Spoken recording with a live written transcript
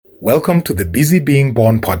Welcome to the Busy Being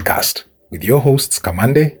Born podcast with your hosts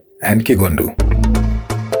Kamande and Kigondu.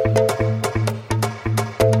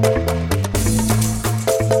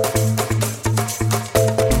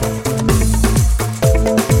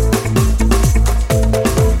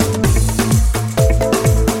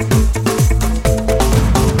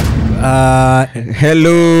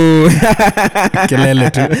 Hello.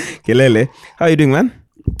 Kelele. How are you doing, man?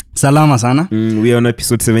 Salama sana. We are on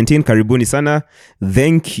episode 17. Karibuni sana.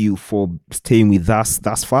 Thank you for staying with us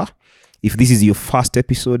thus far. If this is your first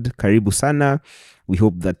episode, karibu sana. We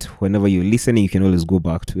hope that whenever you're listening, you can always go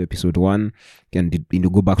back to episode 1 and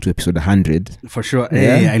go back to episode 100. For sure.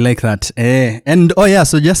 Yeah. Hey, I like that. And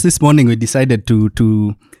so just this morning we decided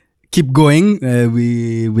to keep going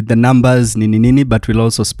with the numbers, nini, but we'll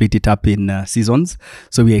also split it up in seasons.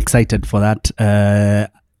 So we're excited for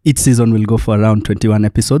that. Each season will go for around 21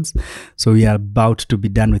 episodes. So we are about to be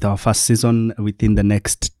done with our first season within the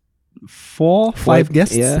next 5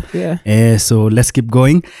 guests. Yeah. So let's keep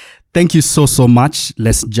going. Thank you so much.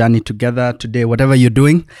 Let's journey together today. Whatever you're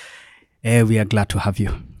doing, we are glad to have you.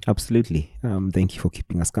 Absolutely. Thank you for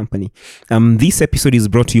keeping us company. This episode is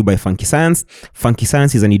brought to you by Funky Science. Funky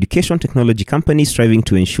Science is an education technology company striving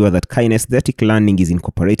to ensure that kinesthetic learning is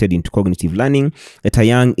incorporated into cognitive learning at a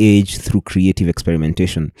young age through creative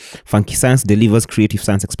experimentation. Funky Science delivers creative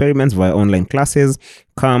science experiments via online classes,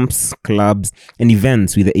 camps, clubs, and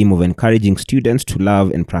events with the aim of encouraging students to love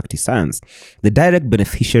and practice science. The direct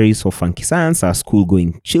beneficiaries of Funky Science are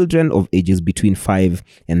school-going children of ages between 5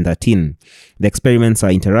 and 13. The experiments are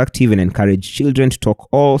interactive and encourage children to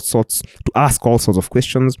ask all sorts of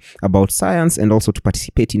questions about science and also to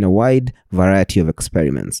participate in a wide variety of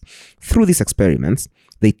experiments. Through these experiments,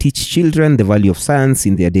 they teach children the value of science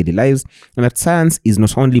in their daily lives and that science is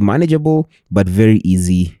not only manageable, but very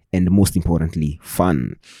easy and most importantly,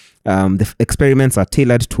 fun. The experiments are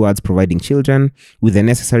tailored towards providing children with the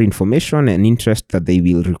necessary information and interest that they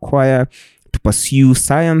will require to pursue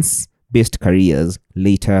science-based careers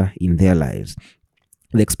later in their lives.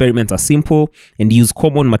 The experiments are simple and use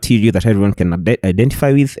common material that everyone can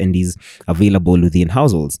identify with and is available within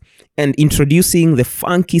households. And introducing the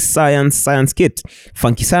Funky Science Kit.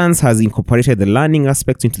 Funky Science has incorporated the learning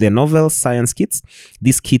aspects into their novel Science Kits.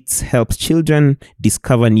 These kits help children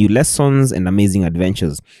discover new lessons and amazing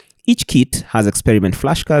adventures. Each kit has experiment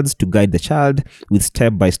flashcards to guide the child with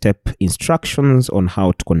step-by-step instructions on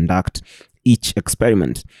how to conduct each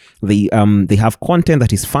experiment. They have content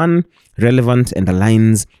that is fun, relevant, and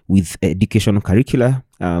aligns with educational curricula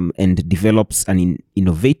and develops an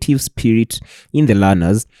innovative spirit in the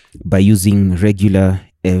learners by using regular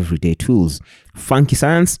everyday tools. Funky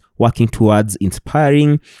Science working towards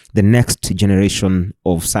inspiring the next generation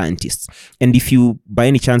of scientists. And if you, by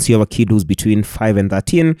any chance, you have a kid who's between 5 and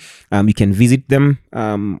 13, you can visit them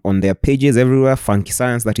on their pages everywhere. Funky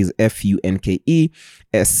Science, that is FUNKESCIENCE.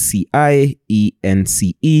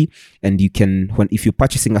 And you can, if you're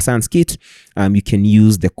purchasing a science kit, you can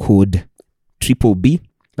use the code BBB,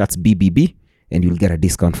 that's BBB, and you'll get a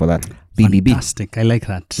discount for that. BBB. Fantastic. I like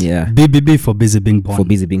that. Yeah. BBB for Busy Being Born. For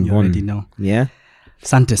Busy Being Born. You already know. Yeah.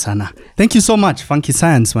 Sante sana. Thank you so much, Funky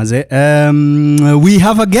Science, Maze. We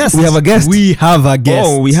have a guest. We have a guest.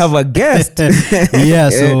 Oh, we have a guest. Yeah,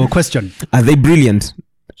 so question. Are they brilliant?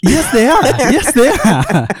 Yes, they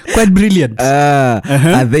are. Quite brilliant.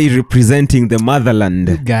 Are they representing the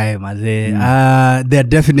motherland? Guy, Maze. They're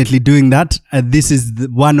definitely doing that. This is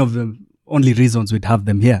one of the only reasons we'd have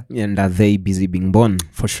them here. And are they busy being born?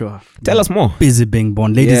 For sure. Tell us more. Busy being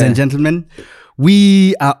born. Ladies and gentlemen,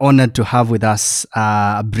 we are honored to have with us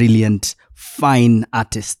a brilliant, fine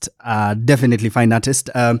artist. Definitely fine artist.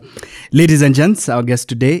 Ladies and gents, our guest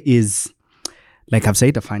today is, like I've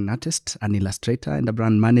said, a fine artist, an illustrator, and a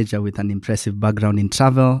brand manager with an impressive background in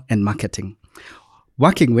travel and marketing.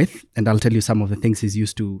 Working with, and I'll tell you some of the things he's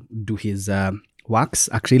used to do his works: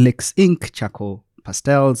 acrylics, ink, charcoal,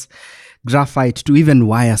 pastels, graphite, to even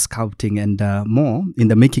wire sculpting and more in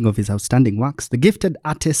the making of his outstanding works. The gifted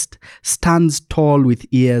artist stands tall with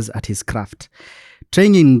ears at his craft,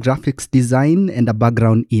 training in graphics design and a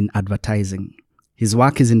background in advertising. His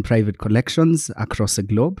work is in private collections across the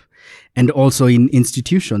globe and also in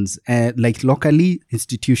institutions, like locally,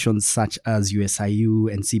 institutions such as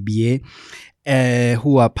USIU and CBA,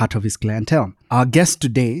 who are part of his clientele. Our guest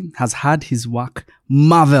today has had his work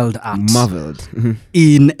marveled at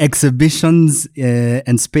in exhibitions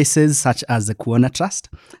and spaces such as the Kuona Trust,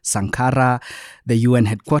 Sankara, the UN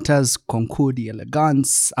headquarters, Concours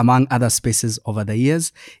d'Elegance, among other spaces over the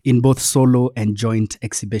years, in both solo and joint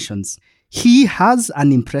exhibitions. He has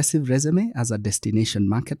an impressive resume as a destination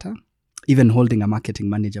marketer, even holding a marketing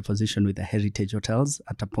manager position with the Heritage Hotels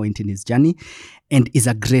at a point in his journey, and is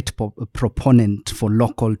a great proponent for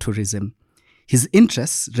local tourism. His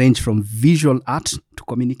interests range from visual art to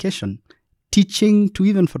communication, teaching to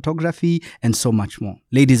even photography, and so much more.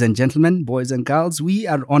 Ladies and gentlemen, boys and girls, we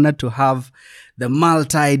are honored to have the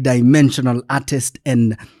multi-dimensional artist,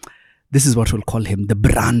 and this is what we'll call him, the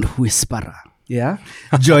brand whisperer. Yeah,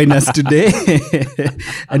 join us today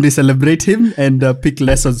and we celebrate him and pick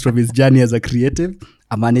lessons from his journey as a creative,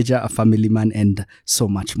 a manager, a family man, and so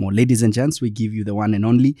much more. Ladies and gents, we give you the one and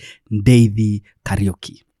only Ndeithi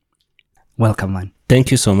Kariuki. Welcome, man.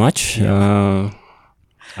 Thank you so much. I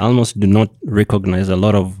almost do not recognize a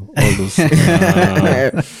lot of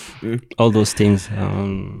all those things.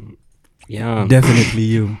 Yeah, definitely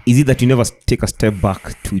you. Is it that you never take a step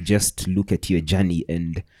back to just look at your journey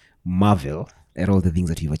and marvel at all the things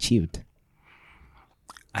that you've achieved?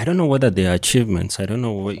 I don't know whether they are achievements. I don't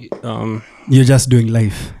know what. You're just doing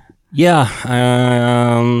life. Yeah,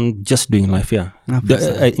 just doing life. Yeah,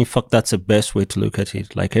 in fact, that's the best way to look at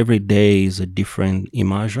it. Like every day is a different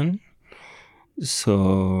immersion.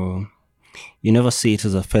 So you never see it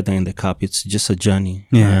as a feather in the cap. It's just a journey,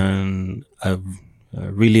 and a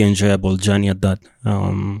really enjoyable journey at that.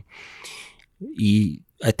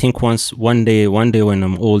 I think one day when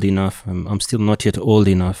I'm old enough, I'm still not yet old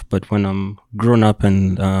enough, but when I'm grown up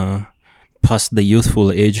and past the youthful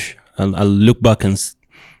age, I'll look back and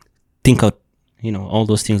think out, all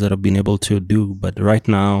those things that I've been able to do. But right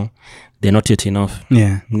now, they're not yet enough.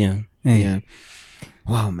 Yeah.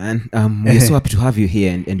 Wow, man. We're so happy to have you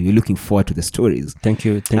here, and we're looking forward to the stories. Thank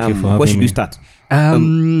you for having me. Where should we start?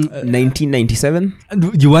 1997?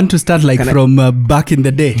 You want to start from back in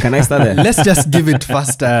the day? Can I start there? Let's just give it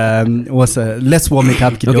fast. Let's warm it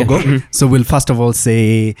up kidogo. Okay. So we'll first of all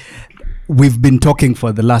say we've been talking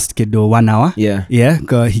for the last 1 hour. Yeah.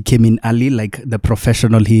 He came in early like the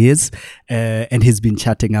professional he is, and he's been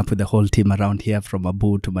chatting up with the whole team around here, from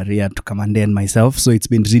Abu to Maria to Kamande and myself. So it's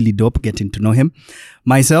been really dope getting to know him.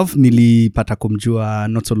 Myself, nilipata kumjua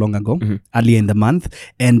not so long ago, earlier in the month,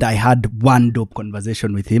 and I had one dope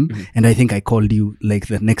conversation with him, and I think I called you like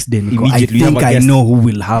the next day. I think I know who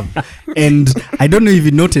we'll have. And I don't know if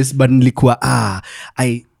you noticed, but nilikuwa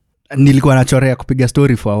nachorea kupiga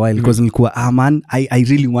story for a while because nilikuwa man, I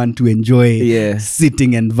really want to enjoy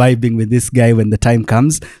sitting and vibing with this guy when the time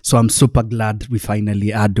comes. So I'm super glad we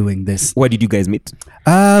finally are doing this. Where did you guys meet?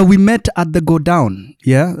 We met at the Go Down.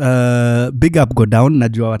 Big up Go Down.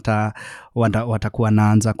 Najua watakuwa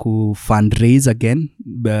naanza ku fundraise again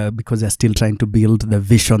because they're still trying to build the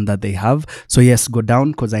vision that they have. So yes, Go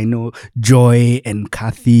Down, because I know Joy and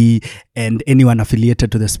Kathy and anyone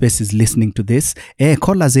affiliated to the space is listening to this.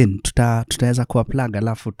 Call us in. Tutaweza kuwa plug,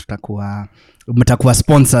 alafu mtakuwa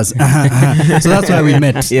sponsors. So that's why we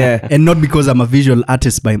met. And not because I'm a visual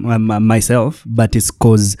artist by myself, but it's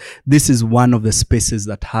because this is one of the spaces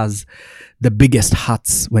that has the biggest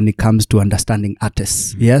hearts when it comes to understanding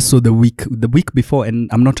artists. So the week before, and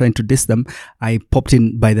I'm not trying to diss them, I popped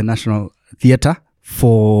in by the National Theatre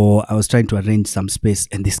I was trying to arrange some space,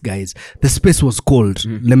 and the space was cold.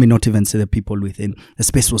 Let me not even say the people within. The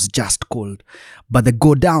space was just cold. But the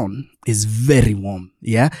Go Down is very warm.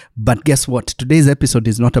 But guess what? Today's episode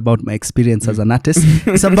is not about my experience as an artist.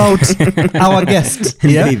 It's about our guest.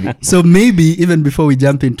 So maybe even before we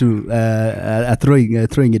jump into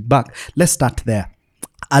throwing it back, let's start there.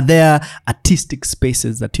 Are there artistic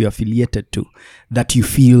spaces that you're affiliated to that you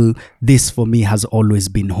feel, this for me has always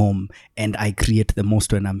been home and I create the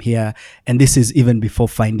most when I'm here? And this is even before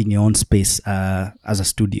finding your own space as a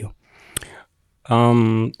studio.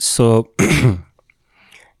 So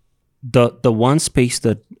the one space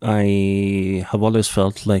that I have always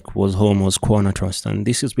felt like was home was Corner Trust. And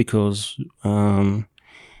this is because in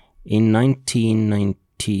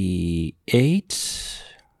 1998...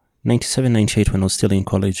 97, 98, when I was still in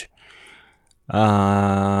college,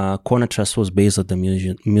 Corner Trust was based at the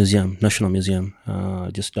National Museum,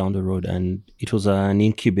 just down the road. And it was an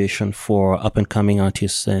incubation for up-and-coming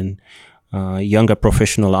artists and younger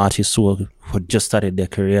professional artists who had just started their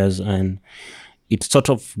careers. And it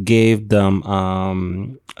sort of gave them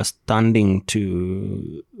a standing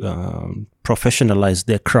to professionalize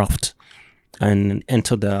their craft and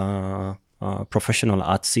enter the professional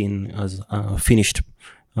art scene as a finished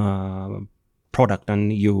product.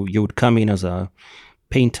 And you would come in as a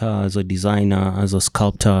painter, as a designer, as a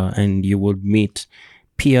sculptor, and you would meet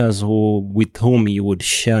peers with whom you would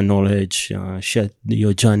share knowledge, share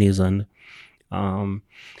your journeys. And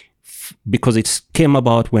because it came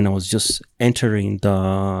about when I was just entering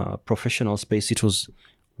the professional space, it was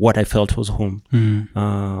what I felt was home.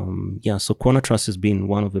 So Corner Trust has been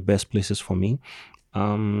one of the best places for me.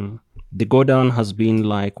 The Go Down has been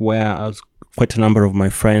like where quite a number of my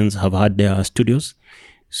friends have had their studios.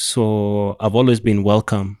 So I've always been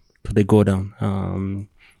welcome to the Go Down.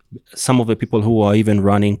 Some of the people who are even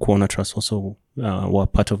running Corner Trust also were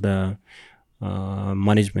part of the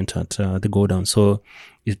management at the Go Down. So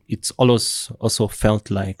it's always also felt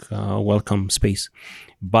like a welcome space.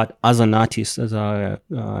 But as an artist, as a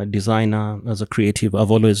designer, as a creative,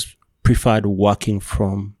 I've always preferred working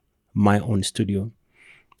from my own studio.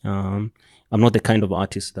 I'm not the kind of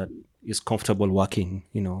artist that is comfortable working,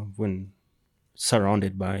 when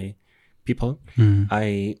surrounded by people.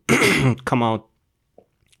 I come out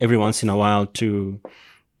every once in a while to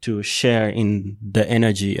share in the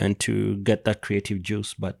energy and to get that creative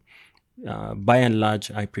juice. But by and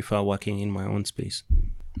large, I prefer working in my own space.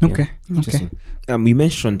 Okay. We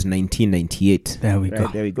mentioned 1998. There we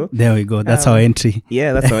Right, go. there we go. That's our entry.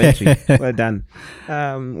 Yeah, that's our entry. Well done.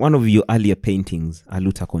 One of your earlier paintings, A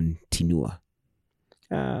Luta Continua.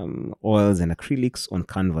 Oils and acrylics on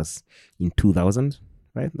canvas in 2000.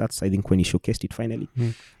 Right, that's I think when you showcased it finally.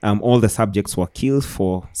 All the subjects were kills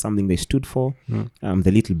for something they stood for.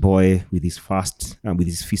 The little boy with his fist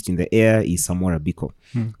in the air is Samora Biko,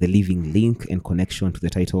 the living link and connection to the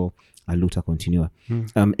title A Luta Continua.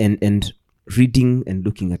 And reading and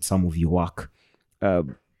looking at some of your work,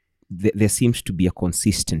 there seems to be a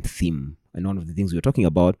consistent theme. And one of the things we were talking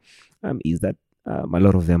about is that a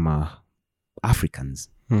lot of them are Africans.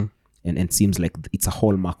 And seems like it's a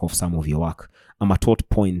hallmark of some of your work. At what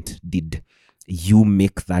point did you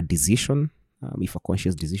make that decision, if a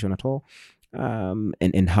conscious decision at all?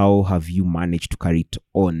 And how have you managed to carry it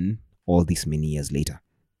on all these many years later?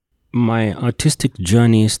 My artistic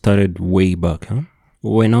journey started way back.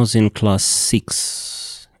 When I was in class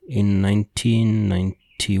 6 in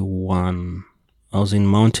 1991, I was in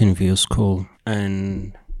Mountain View School,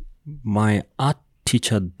 and my art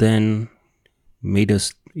teacher then made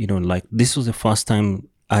us, this was the first time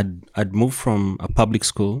I'd moved from a public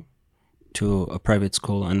school to a private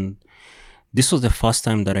school, and this was the first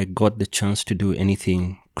time that I got the chance to do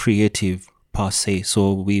anything creative per se.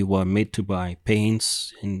 So we were made to buy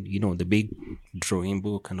paints and the big drawing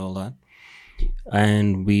book and all that,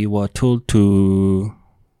 and we were told to,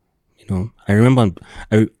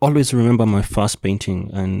 I always remember my first painting,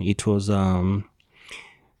 and it was a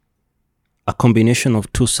combination of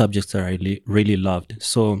two subjects that I really loved.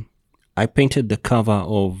 So I painted the cover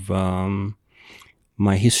of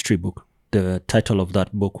my history book. The title of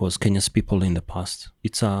that book was Kenya's People in the Past.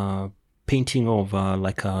 It's a painting of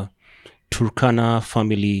like a Turkana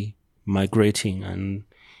family migrating, and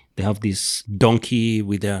they have this donkey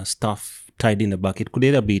with their stuff tied in the back. It could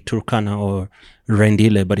either be Turkana or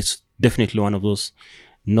Rendile, but it's definitely one of those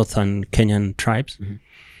northern Kenyan tribes.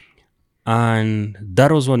 And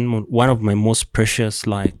that was one of my most precious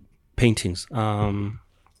paintings.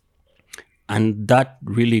 And that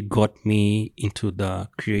really got me into the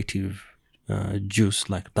creative juice.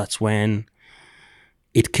 That's when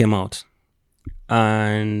it came out.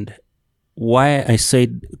 And why I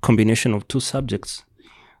said combination of two subjects,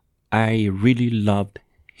 I really loved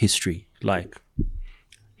history.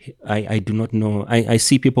 I do not know. I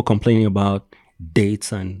see people complaining about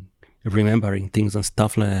dates and remembering things and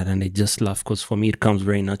stuff like that, and I just laugh because for me it comes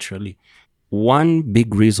very naturally. One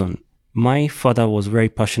big reason, my father was very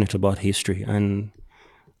passionate about history, and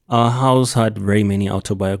our house had very many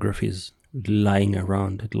autobiographies lying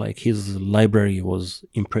around. His library was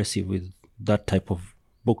impressive with that type of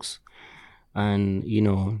books. And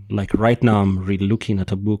right now I'm really looking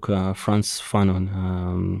at a book, Frantz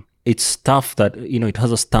Fanon. It's stuff that it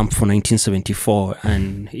has a stamp for 1974,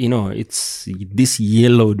 and it's this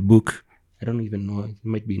yellowed book. I don't even know, it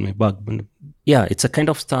might be in my bag, but yeah, it's a kind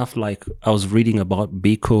of stuff I was reading about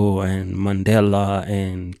Biko and Mandela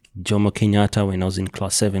and Jomo Kenyatta when I was in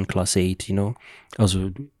class 7, class 8. I was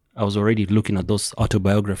already looking at those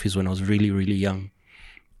autobiographies when I was really, really young.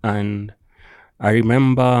 And I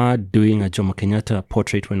remember doing a Jomo Kenyatta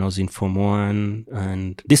portrait when I was in Form 1,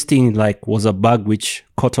 and this thing was a bug which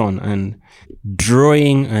caught on, and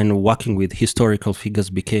drawing and working with historical figures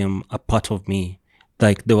became a part of me.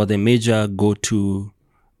 They were the major go-to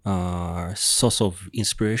source of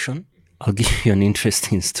inspiration. I'll give you an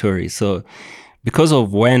interesting story. So because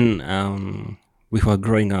of when we were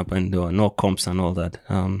growing up and there were no comps and all that,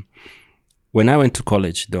 when I went to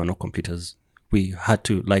college, there were no computers. We had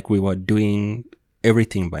to, we were doing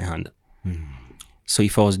everything by hand. So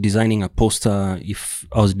if I was designing a poster, if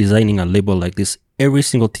I was designing a label like this, every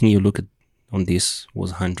single thing you look at on this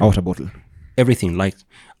was hand drawn. Water bottle. everything. Like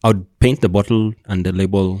I would paint the bottle and the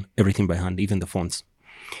label, everything by hand, even the fonts.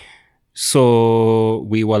 So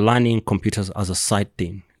we were learning computers as a side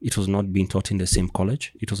thing. It was not being taught in the same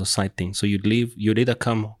college. It was a side thing. So you'd either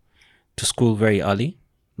come to school very early.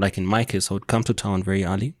 Like in my case, I would come to town very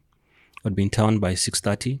early. I'd be in town by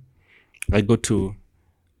 6:30. I'd go to,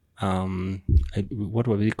 what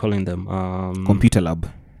were we calling them? Computer lab.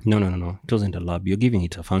 No. It wasn't a lab. You're giving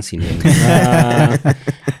it a fancy name.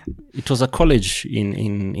 It was a college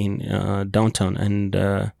in downtown, and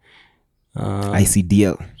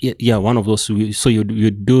ICDL. Yeah, one of those. So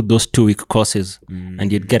you'd do those 2-week courses,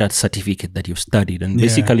 and you'd get a certificate that you've studied, and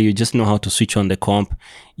basically you just know how to switch on the comp.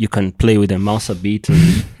 You can play with the mouse a bit,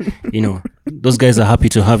 and those guys are happy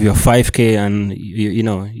to have your 5K, and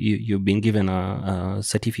you've been given a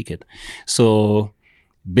certificate. So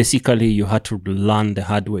basically you had to learn the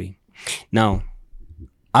hard way. Now,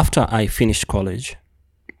 after I finished college,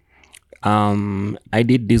 I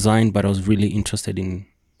did design, but I was really interested in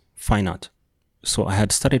fine art. So I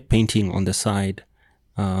had started painting on the side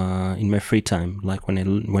in my free time, like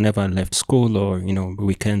whenever I left school or,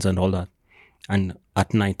 weekends and all that. And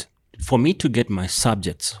at night, for me to get my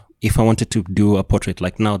subjects, if I wanted to do a portrait,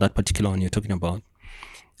 like now that particular one you're talking about,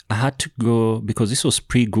 I had to go, because this was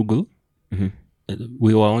pre-Google. Mm-hmm.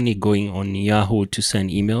 We were only going on Yahoo to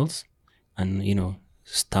send emails and,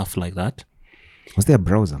 stuff like that. Was there a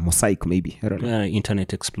browser? Mosaic, maybe? I don't know.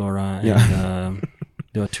 Internet Explorer. And,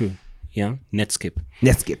 there were two. Yeah. Netscape.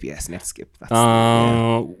 Netscape, yes. Netscape.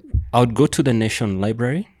 I would go to the Nation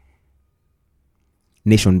Library.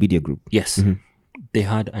 Nation Media Group. Yes. Mm-hmm. They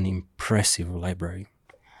had an impressive library.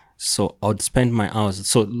 So I would spend my hours.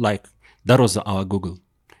 So like that was our Google.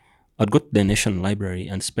 I'd go to the Nation Library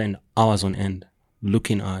and spend hours on end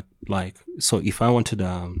looking at so if I wanted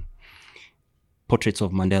portraits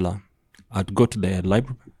of Mandela, I'd go to the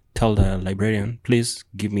library, tell the librarian, please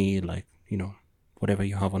give me whatever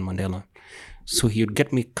you have on Mandela. So he would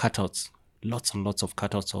get me cutouts, lots and lots of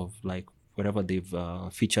cutouts of whatever they've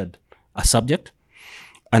featured a subject.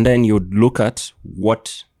 And then you'd look at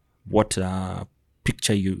what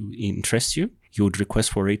picture interests you. You would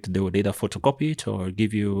request for it. They would either photocopy it or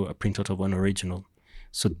give you a printout of an original.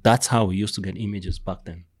 So that's how we used to get images back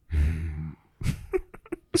then.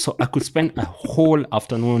 So I could spend a whole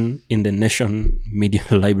afternoon in the Nation Media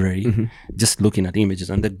Library just looking at images.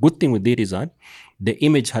 And the good thing with it is that the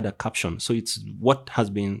image had a caption. So it's what has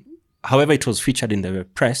been, however it was featured in the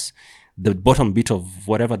press, the bottom bit of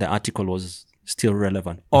whatever the article was still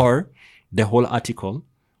relevant, or the whole article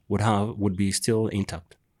would be still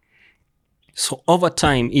intact. So over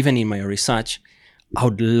time, even in my research, I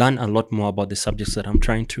would learn a lot more about the subjects that I'm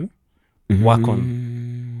trying to work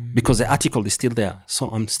on, because the article is still there. So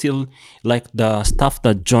I'm still the stuff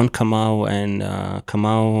that John Kamau and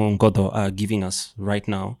Kamau Ngodo are giving us right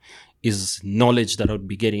now is knowledge that I would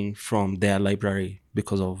be getting from their library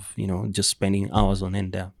because of, just spending hours on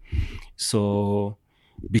end there. So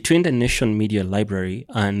between the Nation Media Library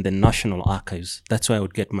and the National Archives, that's where I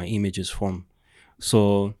would get my images from.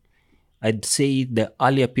 So I'd say the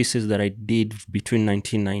earlier pieces that I did between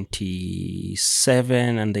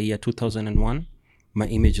 1997 and the year 2001, my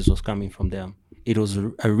images was coming from there. It was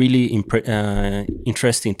a really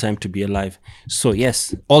interesting time to be alive. So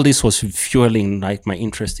yes, all this was fueling my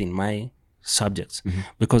interest in my subjects,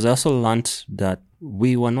 because I also learned that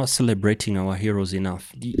we were not celebrating our heroes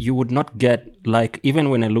enough. You would not get,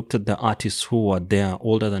 even when I looked at the artists who were there,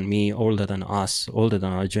 older than me, older than us, older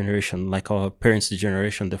than our generation, like our parents'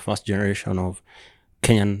 generation, the first generation of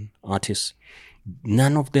Kenyan artists,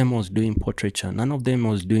 none of them was doing portraiture. None of them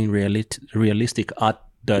was doing realistic art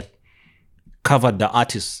that covered the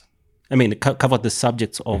artists. Covered the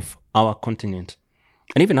subjects of our continent.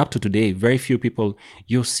 And even up to today, very few people,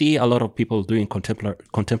 you see a lot of people doing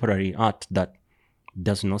contemporary art that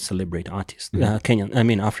does not celebrate artists,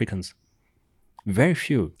 Africans. Very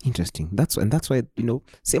few. Interesting. That's why,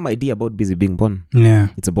 same idea about Busy Being Born. Yeah.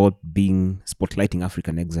 It's about spotlighting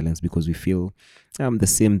African excellence, because we feel the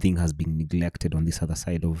same thing has been neglected on this other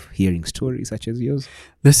side of hearing stories such as yours.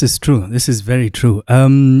 This is true. This is very true.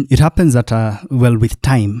 It happens that, with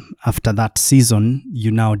time, after that season,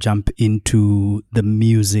 you now jump into the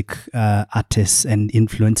music artists and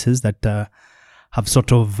influences that have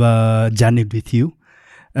sort of journeyed with you.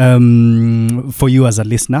 For you as a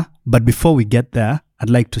listener. But before we get there, I'd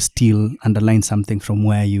like to still underline something from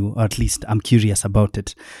where or at least I'm curious about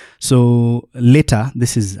it. So later,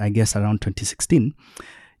 this is, I guess, around 2016,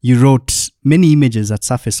 you wrote many images that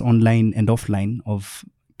surface online and offline of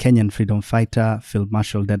Kenyan freedom fighter, Field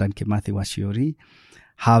Marshal Dedan Kimathi Washiori,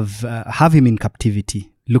 have him in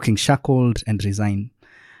captivity, looking shackled and resigned.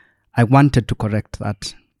 I wanted to correct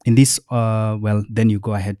that. In this, then you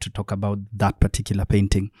go ahead to talk about that particular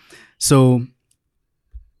painting. So,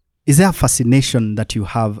 is there a fascination that you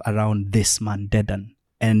have around this man, Dedan,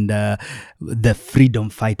 and the freedom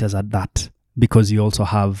fighters at that? Because you also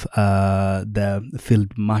have the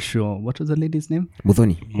Field Marshal, what was the lady's name?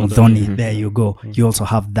 Muthoni. There you go. You also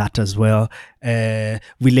have that as well.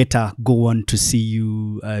 We later go on to see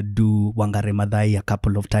you do Wangare Maathai a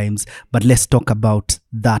couple of times. But let's talk about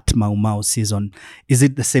that Mau Mau season. Is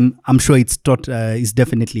it the same? I'm sure it's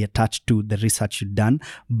definitely attached to the research you've done.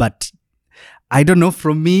 But I don't know,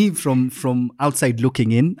 from me, from outside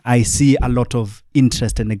looking in, I see a lot of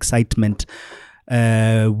interest and excitement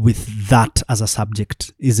with that as a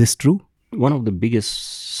subject. Is this true? One of the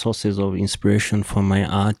biggest sources of inspiration for my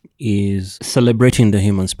art is celebrating the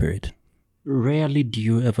human spirit. Rarely do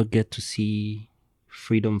you ever get to see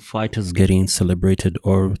freedom fighters getting celebrated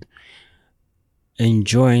or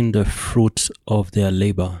enjoying the fruit of their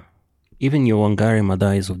labor. Even your Wangari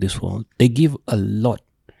Maathais of this world, they give a lot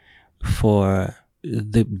for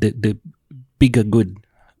the bigger good,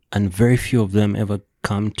 and very few of them ever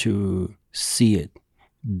come to see it.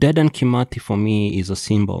 Dedan Kimathi for me is a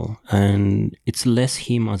symbol, and it's less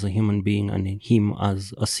him as a human being and him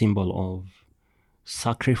as a symbol of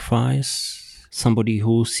sacrifice, somebody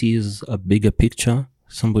who sees a bigger picture,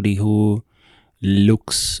 somebody who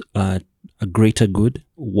looks at a greater good,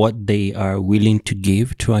 what they are willing to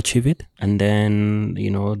give to achieve it. And then,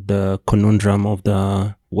 the conundrum of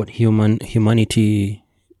what humanity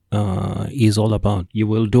is all about. You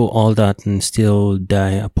will do all that and still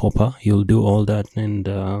die a pauper. You'll do all that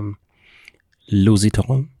and lose it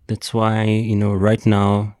all. That's why, right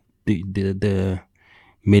now, the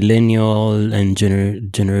millennial and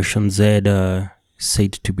Generation Z are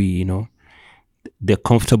said to be, they're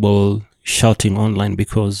comfortable shouting online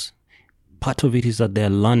because part of it is that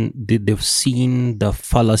they've seen the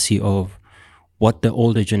fallacy of what the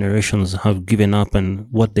older generations have given up and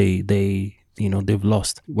what they've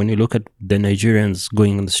lost. When you look at the Nigerians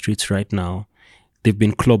going on the streets right now, they've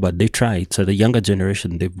been clobbered. They tried. So the younger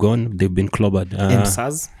generation, they've been clobbered.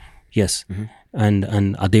 MSAs? Yes. Mm-hmm.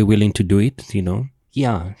 And are they willing to do it?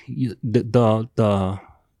 Yeah. The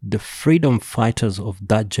freedom fighters of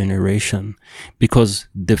that generation, because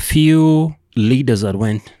the few leaders that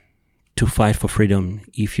went to fight for freedom,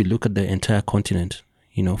 if you look at the entire continent,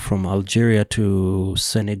 from Algeria to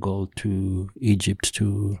Senegal to Egypt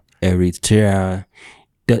to Eritrea,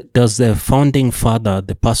 does the founding father,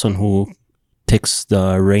 the person who takes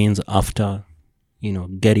the reins after,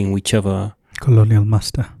 getting whichever colonial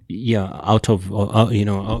master, out of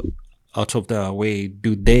the way,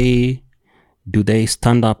 do they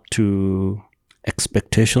stand up to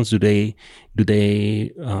expectations? Do they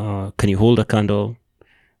can you hold a candle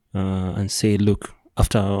and say, look,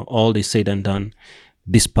 after all is said and done,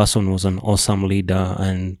 this person was an awesome leader,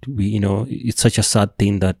 and it's such a sad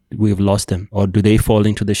thing that we've lost them? Or do they fall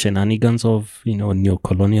into the shenanigans of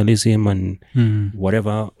neocolonialism and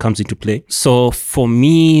whatever comes into play? So for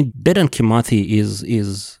me, Dedan Kimathi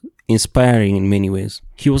is inspiring in many ways.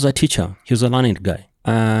 He was a teacher. He was a learned guy,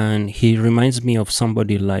 and he reminds me of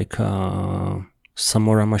somebody like Samora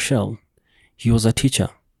Machel. He was a teacher.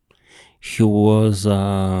 He was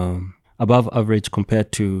above average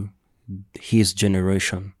compared to his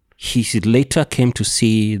generation. He later came to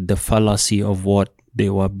see the fallacy of what they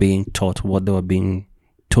were being taught, what they were being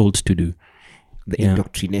told to do. The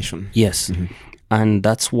indoctrination. Yes. Mm-hmm. And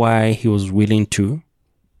that's why he was willing to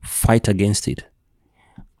fight against it.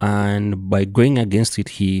 And by going against it,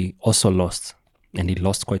 he also lost. And he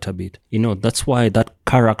lost quite a bit. That's why that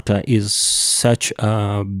character is such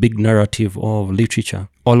a big narrative of literature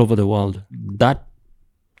all over the world. That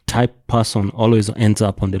type person always ends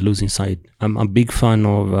up on the losing side. I'm a big fan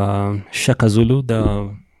of Shaka Zulu,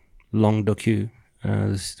 the long docu,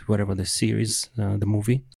 whatever the series, the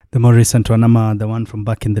movie. The more recent one, the one from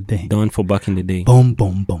back in the day. The one for back in the day. Boom,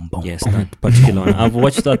 boom, boom, boom. Yes, that particular one. I've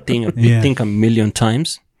watched that thing, I think, 1 million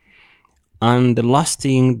times. And the last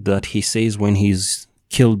thing that he says when he's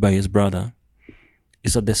killed by his brother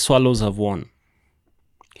is that the swallows have won.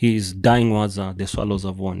 His dying words are, the swallows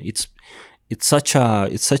have won. It's such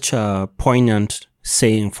a poignant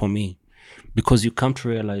saying for me, because you come to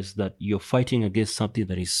realize that you're fighting against something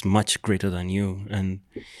that is much greater than you. And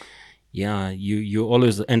you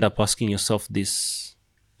always end up asking yourself these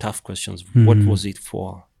tough questions. Mm-hmm. What was it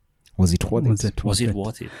for? Was it worth it? Was it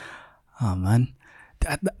worth it? Oh man,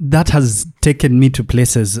 that has taken me to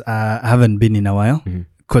places I haven't been in a while.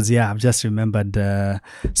 Because I've just remembered,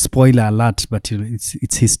 spoiler alert, but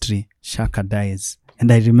it's history. Shaka dies.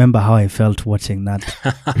 And I remember how I felt watching that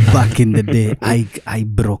back in the day. I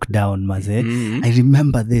broke down, Maze. I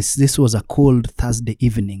remember this. This was a cold Thursday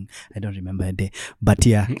evening. I don't remember a day. But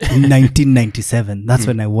yeah, in 1997, that's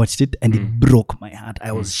when I watched it and it broke my heart.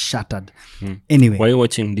 I was shattered. Anyway. Were you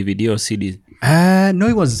watching DVD or CD? No,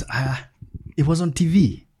 it was on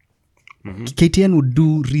TV. KTN would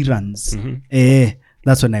do reruns.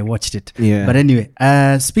 That's when I watched it. Yeah. But anyway,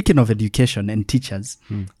 speaking of education and teachers,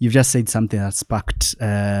 you've just said something that sparked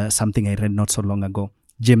something I read not so long ago.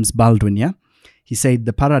 James Baldwin, yeah? He said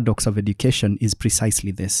the paradox of education is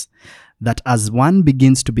precisely this, that as one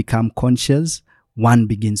begins to become conscious, one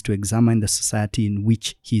begins to examine the society in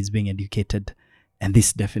which he is being educated. And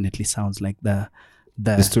this definitely sounds like the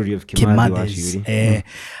story of Kimades.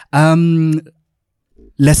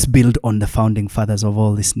 Let's build on the founding fathers of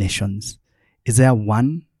all these nations. Is there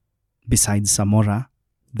one besides Samora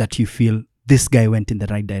that you feel this guy went in the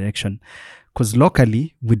right direction? Because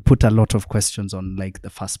locally, we'd put a lot of questions on like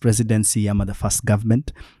the first presidency, the first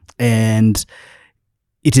government. And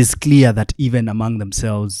it is clear that even among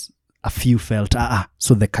themselves, a few felt,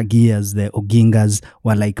 so the Kagias, the Ogingas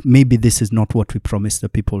were like, maybe this is not what we promised the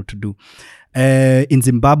people to do. In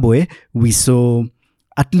Zimbabwe, we saw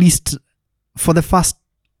at least for the first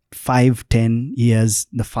 5-10 years,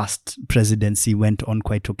 the first presidency went on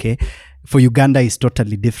quite okay. For Uganda, it's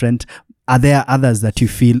totally different. Are there others that you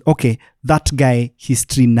feel, okay, that guy,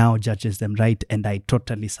 history now judges them right, and I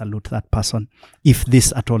totally salute that person? If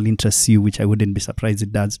this at all interests you, which I wouldn't be surprised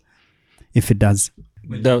it does, if it does.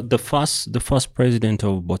 The first president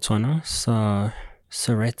of Botswana,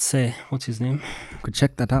 Seretse, what's his name? Could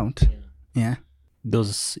check that out. Yeah.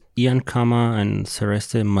 Those Ian Kama and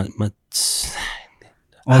Seretse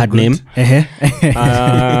All hard good. name. Uh-huh.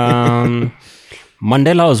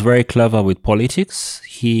 Mandela was very clever with politics.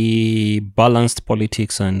 He balanced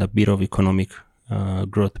politics and a bit of economic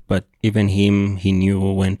growth, but even him, he knew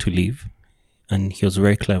when to leave, and he was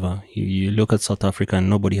very clever. You look at South Africa and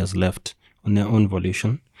nobody has left on their own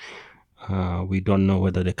volition. We don't know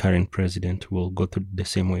whether the current president will go through the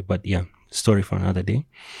same way, but yeah, story for another day.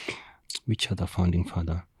 Which other founding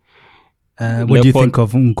father? What do you think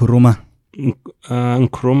of Nkrumah?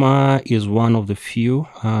 Nkrumah is one of the few,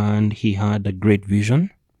 and he had a great vision,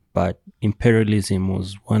 but imperialism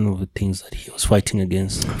was one of the things that he was fighting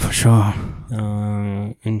against. For sure.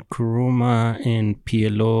 Nkrumah and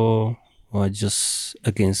PLO were just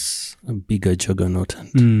against a bigger juggernaut,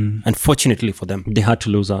 and unfortunately for them, they had to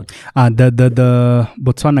lose out. The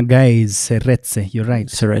Botswana guy is Seretse, you're right.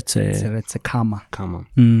 Seretse Kama.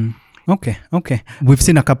 Okay. We've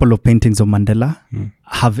seen a couple of paintings of Mandela.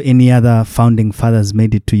 Have any other founding fathers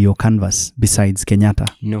made it to your canvas besides Kenyatta?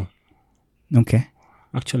 No. Okay.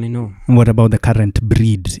 Actually, no. And what about the current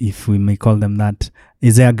breed, if we may call them that?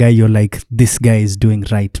 Is there a guy you're like, this guy is doing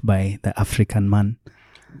right by the African man?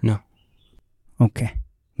 No. Okay.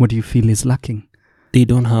 What do you feel is lacking? They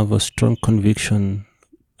don't have a strong conviction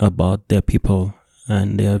about their people,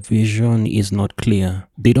 and their vision is not clear.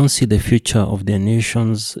 They don't see the future of their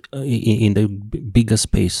nations in the bigger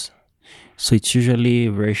space. So it's usually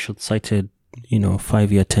very short-sighted,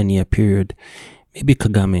 5-year, 10-year period. Maybe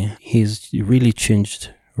Kagame, he's really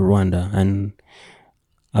changed Rwanda, and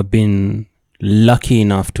I've been lucky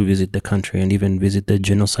enough to visit the country and even visit the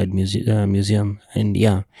Genocide Museum. And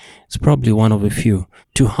yeah, it's probably one of a few.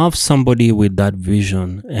 To have somebody with that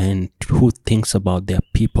vision and who thinks about their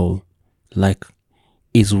people, like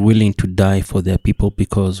is willing to die for their people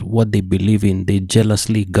because what they believe in, they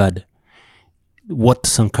jealously guard. What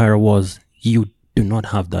Sankara was, you do not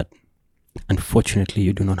have that. Unfortunately,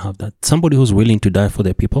 you do not have that. Somebody who's willing to die for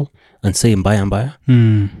their people and say mbaya,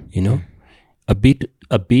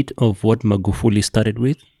 a bit of what Magufuli started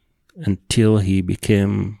with until he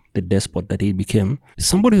became the despot that he became.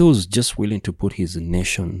 Somebody who's just willing to put his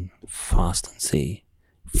nation first and say,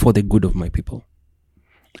 for the good of my people.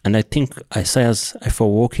 And I think Isaias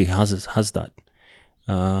Afewerki has that.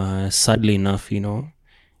 Sadly enough,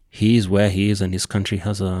 he is where he is and his country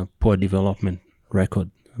has a poor development record.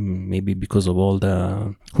 Maybe because of all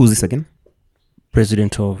the... Who's this again?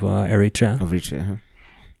 President of Eritrea.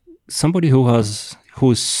 Somebody who is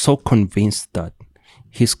so convinced that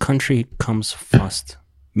his country comes first.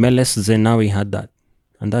 Meles Zenawi had that.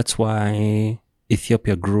 And that's why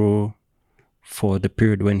Ethiopia grew for the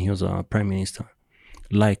period when he was a prime minister.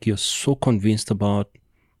 Like, you're so convinced about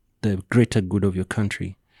the greater good of your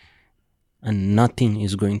country, and nothing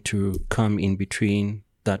is going to come in between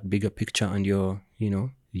that bigger picture and your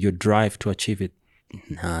drive to achieve it.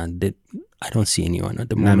 I don't see anyone at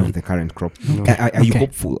the moment. None of the current crop. No. Are you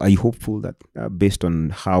hopeful? Are you hopeful that based on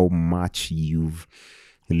how much you've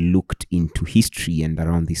looked into history and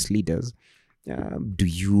around these leaders, do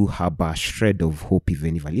you have a shred of hope,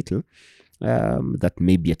 even if a little, that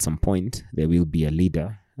maybe at some point there will be a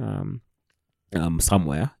leader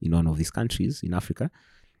somewhere in one of these countries in Africa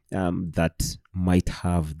that might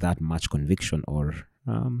have that much conviction, or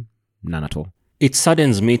none at all? It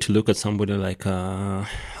saddens me to look at somebody like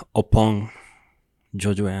Opong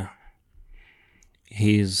George.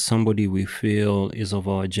 He's somebody we feel is of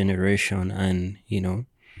our generation, and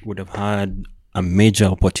would have had a major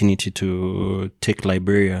opportunity to take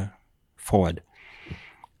Liberia forward.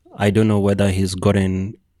 I don't know whether he's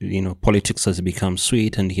gotten, politics has become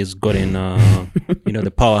sweet, and he's gotten,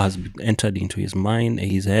 the power has entered into his mind,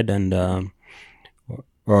 his head, and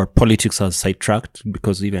or politics has sidetracked,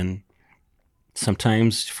 because even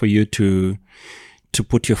sometimes for you to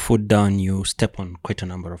put your foot down, you step on quite a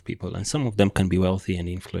number of people, and some of them can be wealthy and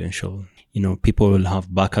influential. People will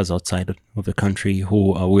have backers outside of the country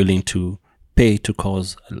who are willing to pay to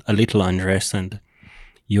cause a little unrest, and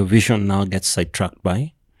your vision now gets sidetracked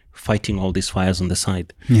by fighting all these fires on the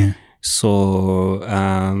side. Yeah. So,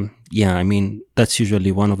 that's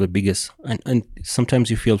usually one of the biggest, and sometimes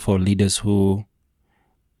you feel for leaders who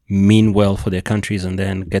mean well for their countries and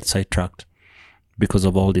then get sidetracked because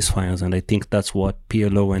of all these fires. And I think that's what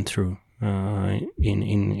PLO went through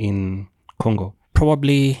in Congo.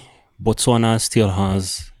 Probably Botswana still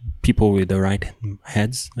has people with the right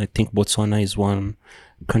heads. I think Botswana is one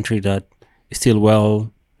country that is still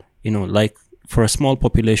well, like for a small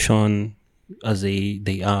population as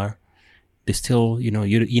they are, they still,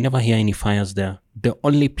 you never hear any fires there. The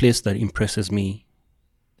only place that impresses me,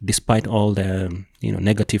 despite all the,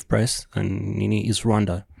 negative press, and is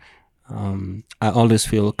Rwanda. I always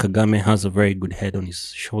feel Kagame has a very good head on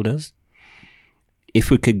his shoulders. If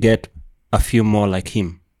we could get a few more like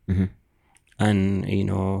him, and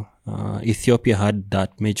Ethiopia had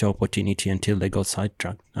that major opportunity until they got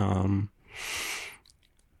sidetracked.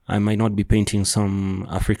 I might not be painting some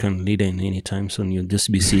African leader in any time soon. You'll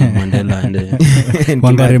just be seeing Mandela and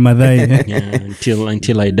Wangari Maathai. Yeah,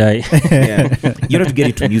 until I die. Yeah. You don't get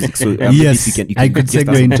into music, so yes, you can I could just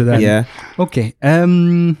segue into that. Yeah. Okay.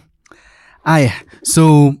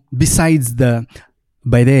 So besides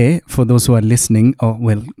by the way, for those who are listening,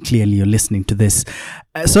 clearly you're listening to this.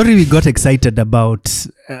 Sorry we got excited about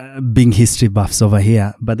being history buffs over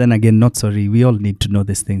here, but then again, not sorry. We all need to know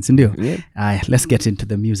these things, indeed. Yeah. Let's get into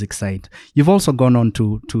the music side. You've also gone on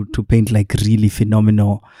to paint like really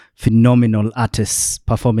phenomenal artists,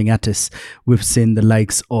 performing artists. We've seen the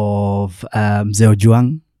likes of Zeo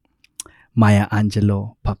Juang, Maya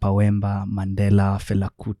Angelou, Papa Wemba, Mandela, Fela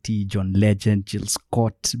Kuti, John Legend, Jill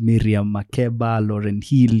Scott, Miriam Makeba, Lauryn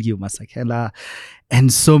Hill, Yuma Sakela,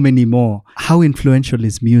 and so many more. How influential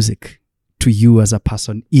is music to you as a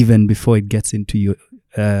person, even before it gets into your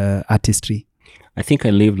artistry? I think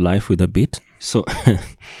I live life with a beat. So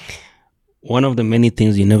one of the many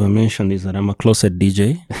things you never mentioned is that I'm a closet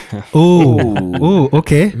DJ.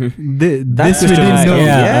 Okay. This we didn't know.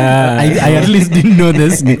 Yeah. I at least didn't know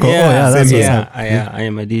this, Nico. That's what's up. I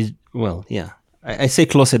am a DJ. Well, yeah. I say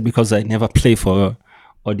closet because I never play for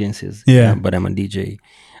audiences. Yeah. But I'm a DJ.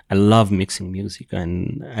 I love mixing music,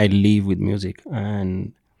 and I live with music.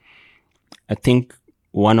 And I think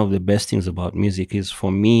one of the best things about music is,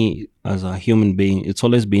 for me as a human being, it's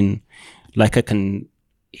always been like I can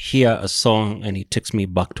hear a song and it takes me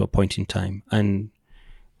back to a point in time. And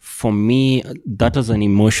for me, that as an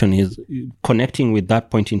emotion is connecting with that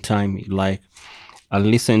point in time. Like I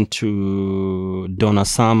listen to Donna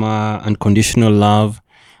Summer, Unconditional Love,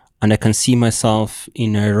 and I can see myself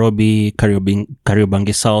in Nairobi,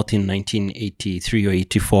 Kariuki South in 1983 or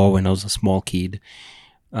 84 when I was a small kid.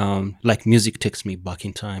 Like music takes me back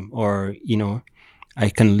in time. Or, I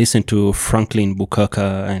can listen to Franklin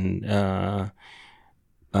Bukaka and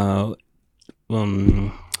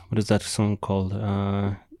what is that song called?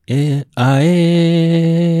 Africa,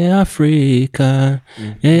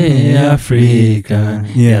 Africa.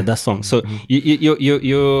 Yeah, that song. So you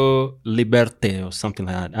Liberté or something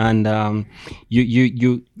like that. And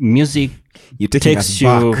music takes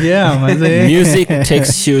you. Yeah, music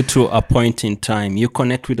takes you to a point in time. You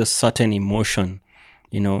connect with a certain emotion.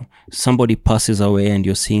 Somebody passes away and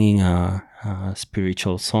you're singing a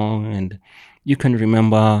spiritual song, and you can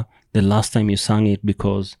remember the last time you sang it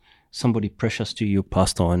because somebody precious to you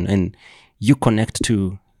passed on, and you connect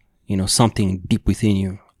to, something deep within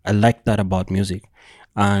you. I like that about music.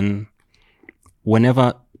 And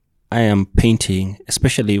whenever I am painting,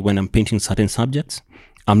 especially when I'm painting certain subjects,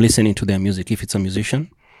 I'm listening to their music. If it's a musician,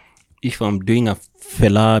 if I'm doing a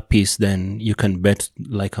Fela piece, then you can bet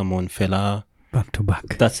like I'm on Fela. Back to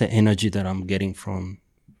back. That's the energy that I'm getting from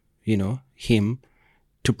him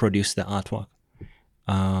to produce the artwork.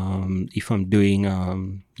 If I'm doing, a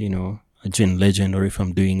John Legend, or if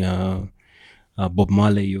I'm doing a Bob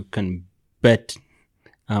Marley, you can bet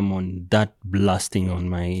I'm on that blasting on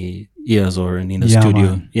my ears or in the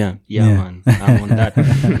studio. Man. Yeah, man. I'm on that.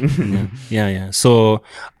 Yeah. So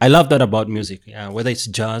I love that about music. Yeah, whether it's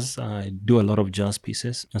jazz, I do a lot of jazz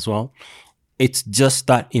pieces as well. It's just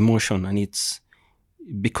that emotion, and it's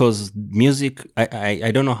because music,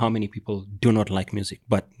 I don't know how many people do not like music,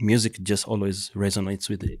 but music just always resonates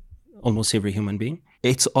with almost every human being.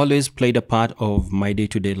 It's always played a part of my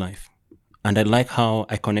day-to-day life. And I like how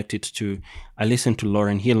I connect it to, I listen to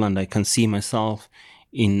Lauryn Hill, and I can see myself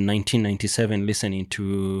in 1997 listening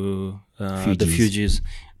to the Fugees.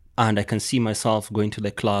 And I can see myself going to the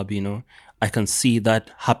club, I can see that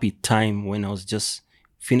happy time when I was just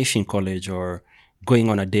finishing college or going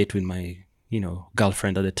on a date with my,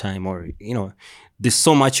 girlfriend at the time, or, there's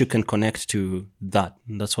so much you can connect to that.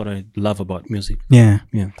 And that's what I love about music. Yeah.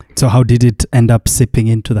 So how did it end up sipping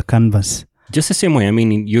into the canvas? Just the same way. I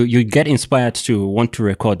mean, you get inspired to want to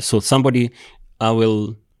record. So I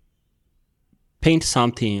will paint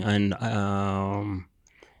something, and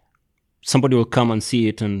somebody will come and see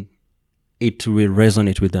it, and it will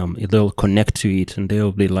resonate with them. They'll connect to it, and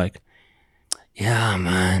they'll be like, yeah,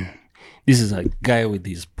 man, this is a guy with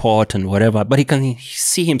his pot and whatever. But he can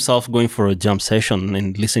see himself going for a jam session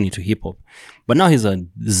and listening to hip hop. But now he's a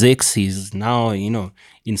Zix. He's now,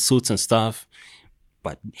 in suits and stuff.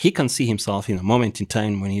 But he can see himself in a moment in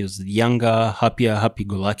time when he was younger, happier,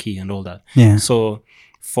 happy-go-lucky, and all that. Yeah. So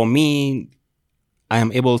for me, I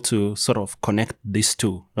am able to sort of connect these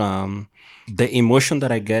two. The emotion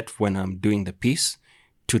that I get when I'm doing the piece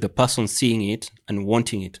to the person seeing it and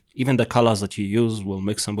wanting it. Even the colors that you use will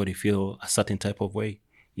make somebody feel a certain type of way,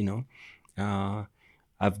 I've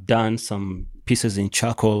done some pieces in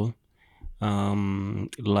charcoal,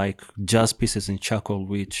 like jazz pieces in charcoal,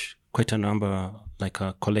 which quite a number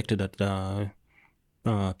collected at the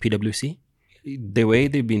PwC. The way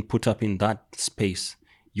they've been put up in that space,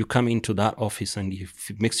 you come into that office and it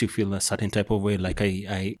makes you feel a certain type of way. Like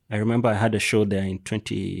I remember I had a show there in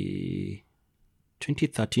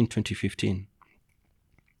 2013, 2015.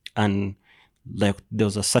 And like there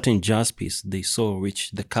was a certain jazz piece they saw,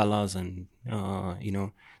 which the colors and,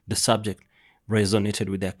 the subject resonated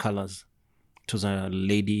with their colors. It was a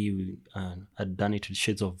lady had done it with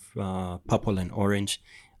shades of purple and orange,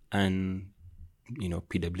 and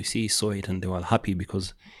PwC saw it and they were happy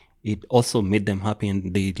because it also made them happy,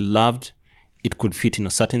 and they loved it. Could fit in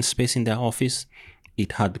a certain space in their office.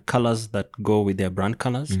 It had colors that go with their brand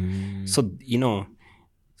colors. So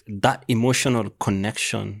that emotional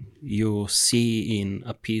connection you see in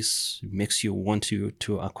a piece makes you want to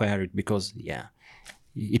acquire it, because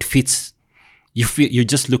it fits. You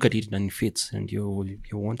just look at it and it fits, and you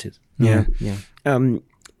want it. Yeah.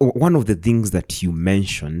 One of the things that you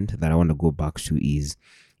mentioned that I want to go back to is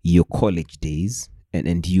your college days,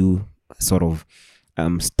 and you sort of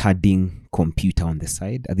studying computer on the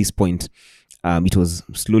side. At this point, it was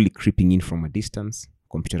slowly creeping in from a distance,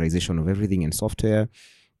 computerization of everything and software,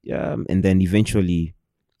 and then eventually,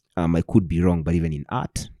 I could be wrong, but even in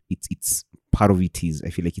art, it's part of it is, I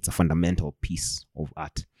feel like it's a fundamental piece of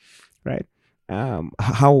art, right?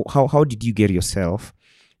 How did you get yourself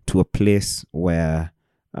to a place where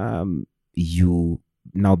you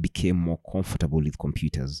now became more comfortable with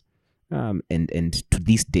computers, and to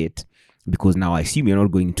this date, because now I assume you're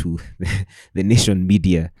not going to the Nation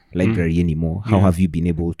Media Library anymore. How have you been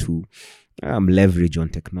able to leverage on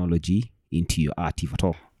technology into your art, if at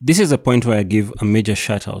all? This is a point where I give a major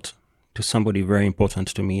shout out to somebody very important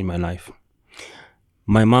to me in my life.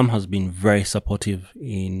 My mom has been very supportive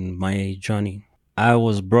in my journey. I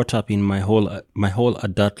was brought up in my whole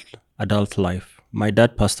adult life. My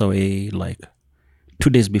dad passed away like 2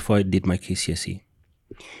 days before I did my KCSE.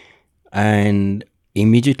 And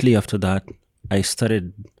immediately after that, I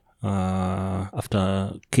started,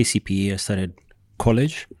 after KCPE, I started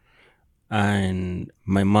college. And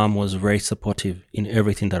my mom was very supportive in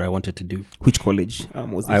everything that I wanted to do. Which college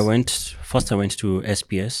was this? I went to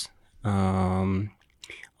SPS. I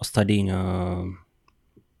was studying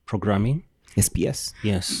programming. SPS?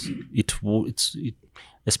 Yes.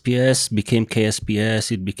 SPS became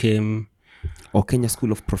KSPS. It became... Kenya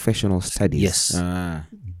School of Professional Studies. Yes.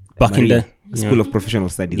 Back in the School of Professional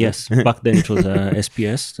Studies. Yes. Back then it was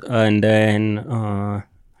SPS. And then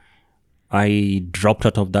I dropped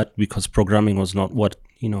out of that because programming was not what,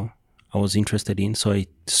 I was interested in. So I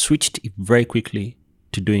switched very quickly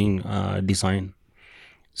to doing design.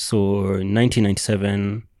 So in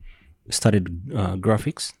 1997, started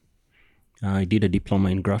graphics. I did a diploma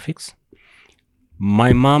in graphics.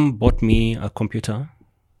 My mom bought me a computer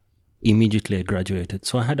immediately I graduated.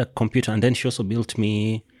 So I had a computer, and then she also built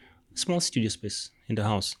me a small studio space in the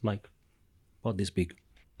house, like about this big.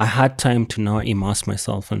 I had time to now immerse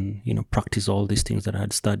myself and, practice all these things that I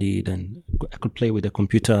had studied, and I could play with the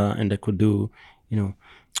computer, and I could do,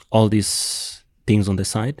 all these things on the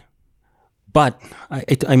side. But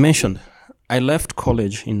I mentioned, I left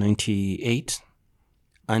college in 98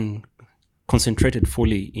 and concentrated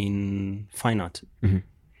fully in fine art. Mm-hmm.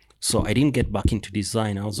 So I didn't get back into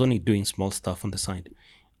design. I was only doing small stuff on the side.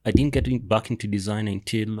 I didn't get back into design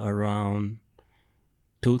until around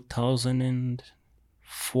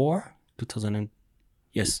 2004, 2000.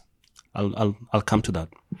 Yes, I'll come to that.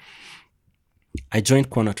 I joined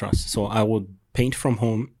Corner Trust. So I would paint from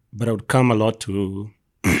home, but I would come a lot to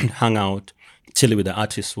hang out, chill with the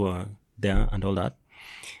artists who were there and all that.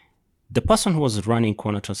 The person who was running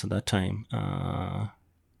Corner Trust at that time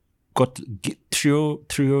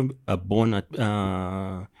threw a bone at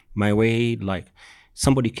my way. Like,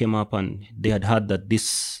 somebody came up and they had heard that this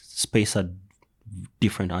space had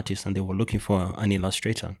different artists and they were looking for an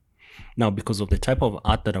illustrator. Now, because of the type of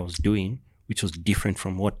art that I was doing, which was different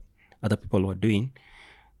from what other people were doing,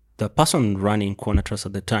 the person running Corner Trust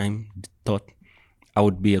at the time thought I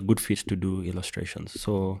would be a good fit to do illustrations.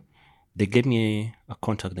 So they gave me a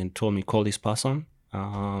contact and told me, call this person.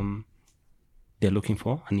 They're looking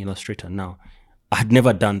for an illustrator. Now, I had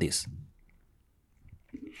never done this.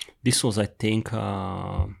 This was, I think,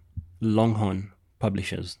 Longhorn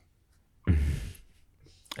Publishers.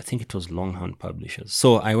 I think it was Longhorn Publishers.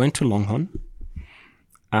 So I went to Longhorn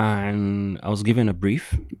and I was given a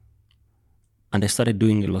brief and I started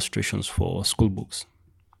doing illustrations for school books.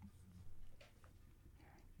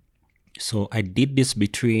 So I did this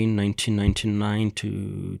between 1999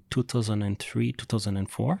 to 2003,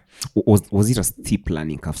 2004. Was it a steep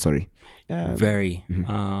learning curve? Sorry. Very.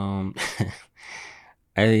 Mm-hmm.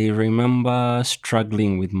 I remember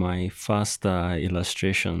struggling with my first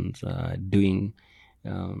illustrations, doing,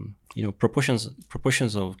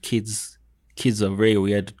 proportions of kids. Kids are very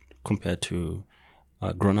weird compared to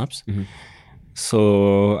grown-ups. Mm-hmm.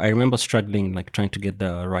 So I remember struggling, like trying to get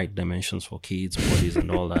the right dimensions for kids' bodies and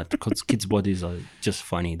all that, because kids' bodies are just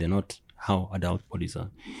funny. They're not how adult bodies are.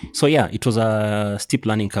 So yeah, it was a steep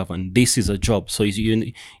learning curve, and this is a job. So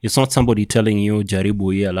it's not somebody telling you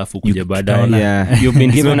jaribu hii alafu kuja baadaye. Yeah. You've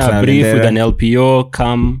been given a brief with an LPO.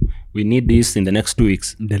 Come, we need this in the next 2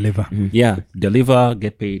 weeks. Deliver. Mm-hmm. Yeah, deliver,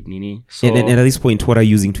 get paid, nini. So and at this point, what are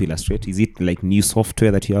you using to illustrate? Is it like new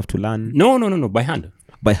software that you have to learn? No, by hand.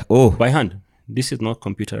 By hand. This is not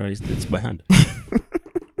computerized, it's by hand.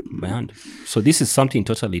 By hand. So this is something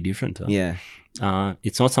totally different. Yeah.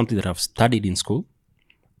 It's not something that I've studied in school.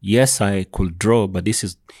 Yes, I could draw, but this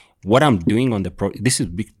is what I'm doing on the this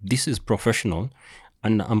is professional,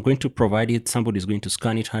 and I'm going to provide it. Somebody's going to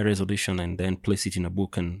scan it high resolution and then place it in a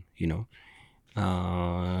book, and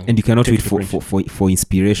and you cannot wait for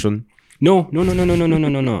inspiration. No.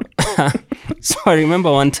 So I remember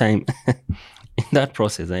one time in that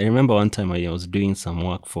process, I was doing some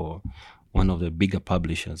work for one of the bigger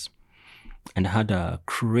publishers, and I had a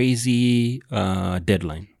crazy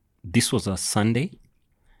deadline. This was a Sunday.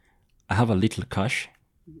 I have a little cash.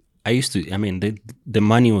 The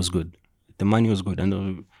money was good. And I was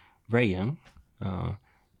very young,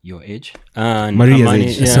 your age. And Maria's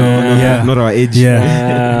age. Yeah. So, not our age.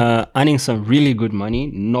 Yeah. Earning some really good money,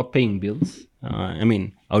 not paying bills. I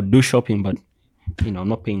would do shopping, but I'm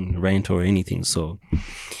not paying rent or anything. So,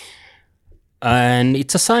 and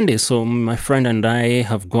it's a Sunday, so my friend and I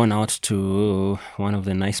have gone out to one of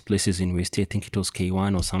the nice places in West. I think it was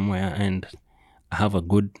K1 or somewhere, and I have a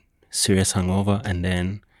good serious hangover. And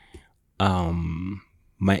then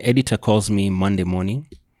my editor calls me Monday morning,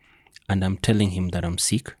 and I'm telling him that I'm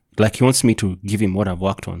sick. Like, he wants me to give him what I've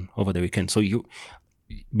worked on over the weekend. So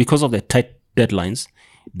because of the tight deadlines,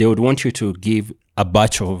 they would want you to give a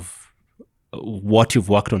batch of what you've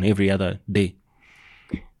worked on every other day.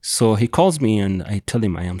 So he calls me and I tell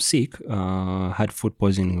him I am sick, had food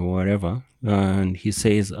poisoning or whatever. And he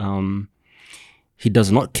says he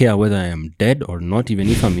does not care whether I am dead or not, even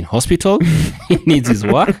if I'm in hospital. He needs his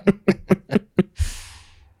work.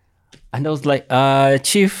 And I was like,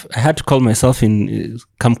 Chief, I had to call myself in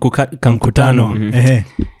Kamkutano.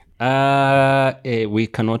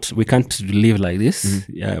 Mm-hmm. We can't live like this.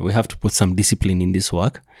 Mm-hmm. Yeah, we have to put some discipline in this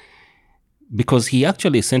work. Because he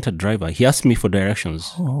actually sent a driver. He asked me for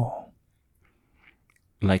directions. Oh.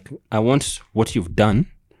 Like, I want what you've done,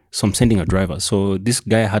 so I'm sending a driver. So this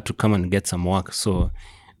guy had to come and get some work. So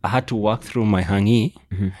I had to walk through my hangi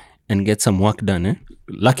and get some work done.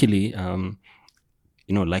 Luckily,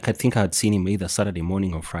 like I think I had seen him either Saturday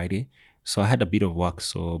morning or Friday. So I had a bit of work.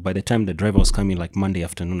 So by the time the driver was coming, like Monday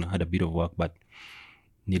afternoon, I had a bit of work. But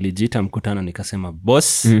nilijita mkutano nikasema,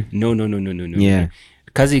 boss, no. Yeah.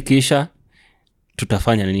 Kazi ikiisha,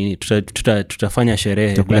 tutafanya nini? Tutafanya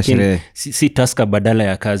sherehe. Tutakula sherehe. Si taska badala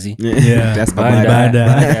ya kazi. Taska Baada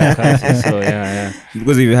ya kazi. So yeah.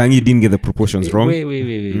 Because if you hang, you didn't get the proportions wrong.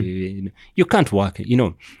 Wait. You can't work.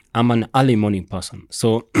 I'm an early morning person.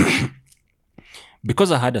 So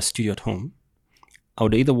because I had a studio at home, I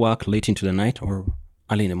would either work late into the night or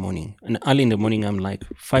early in the morning. And early in the morning, I'm like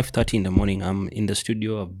 5:30 in the morning. I'm in the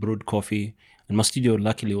studio, I've brewed coffee. And my studio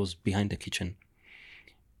luckily was behind the kitchen.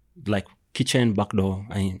 Like kitchen, back door,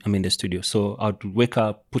 I'm in the studio. So I'd wake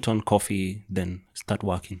up, put on coffee, then start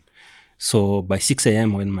working. So by 6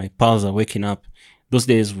 a.m. when my pals are waking up, those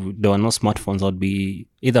days there were no smartphones. I'd be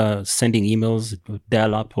either sending emails,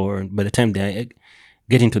 dial up, or by the time they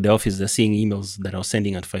get into the office, they're seeing emails that I was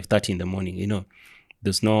sending at 5:30 in the morning.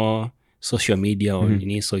 There's no social media or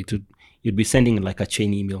anything, so you'd be sending like a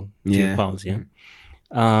chain email to your pals.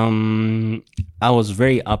 I was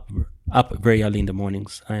very up very early in the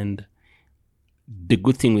mornings, and the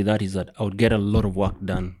good thing with that is that I would get a lot of work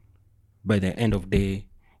done by the end of the day.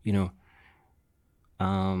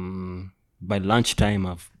 By lunchtime,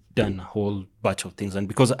 I've done a whole bunch of things, and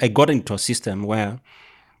because I got into a system where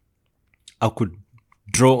I could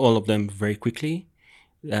draw all of them very quickly,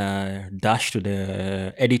 dash to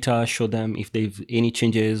the editor, show them if they've any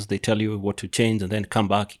changes, they tell you what to change, and then come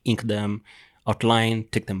back, ink them, outline,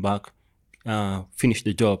 take them back, finish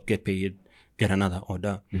the job, get paid, get another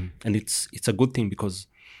order. And it's a good thing because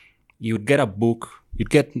you'd get a book, you'd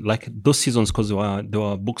get like those seasons, because there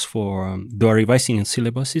were books for they were revising in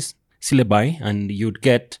syllabi, and you'd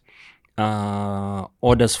get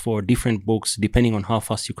orders for different books depending on how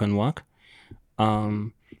fast you can work.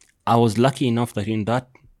 I was lucky enough that in that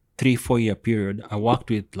 3-4 year period, I worked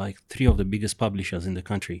with like 3 of the biggest publishers in the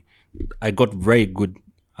country. I got very good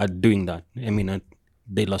at doing that. I mean,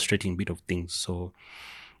 the illustrating bit of things. So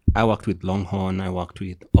I worked with Longhorn, I worked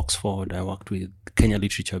with Oxford, I worked with Kenya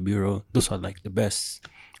Literature Bureau. Those are like the best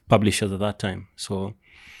publishers at that time. So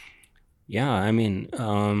yeah, I mean,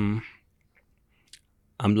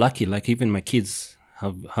 I'm lucky. Like even my kids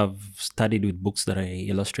have studied with books that I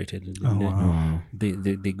illustrated. Wow.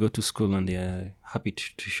 They go to school and they're happy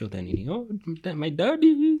to show their nini. Oh, my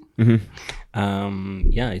daddy.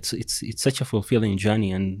 It's such a fulfilling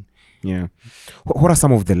journey. And what are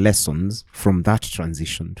some of the lessons from that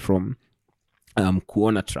transition from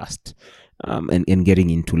Kuona Trust and getting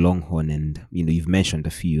into Longhorn? And you've mentioned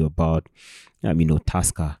a few about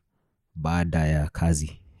Taska, baada ya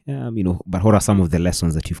kazi. But what are some of the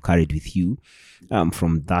lessons that you've carried with you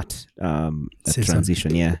from that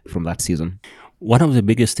transition? From that season. One of the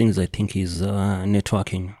biggest things I think is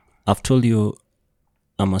networking. I've told you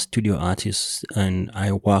I'm a studio artist and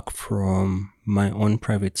I work from my own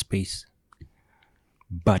private space.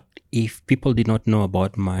 But if people did not know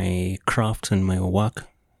about my craft and my work,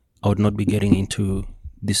 I would not be getting into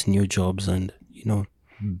these new jobs. And,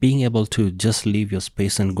 being able to just leave your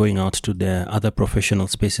space and going out to the other professional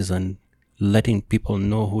spaces and letting people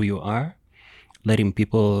know who you are, letting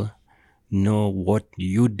people know what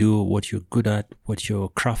you do, what you're good at, what your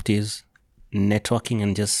craft is, networking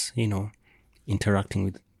and just, interacting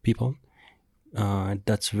with people.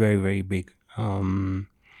 That's very, very big.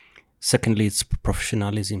 Secondly, it's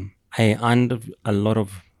professionalism. I earned a lot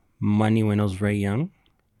of money when I was very young,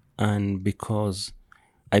 and because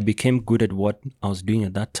I became good at what I was doing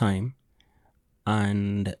at that time,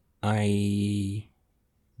 and I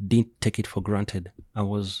didn't take it for granted. I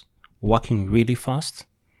was working really fast.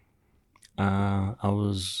 I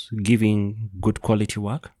was giving good quality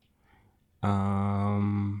work.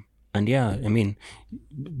 And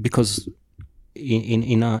because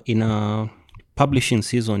in a publishing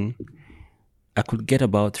season, I could get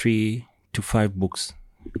about 3 to 5 books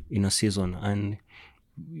in a season, and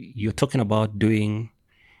you're talking about doing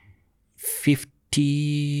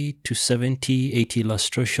 50 to 70, 80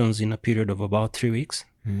 illustrations in a period of about 3 weeks.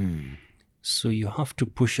 So you have to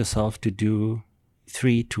push yourself to do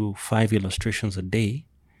 3 to 5 illustrations a day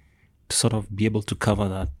to sort of be able to cover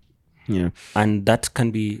that. Yeah. And that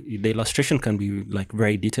can be, the illustration can be like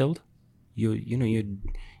very detailed. You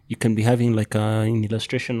can be having like an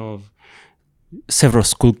illustration of several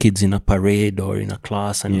school kids in a parade or in a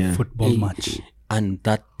class and football match. And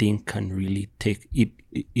that thing can really take it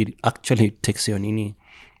actually takes your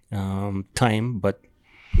time. But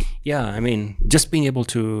just being able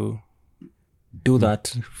to do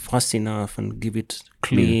that fast enough and give it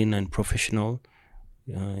clean and professional,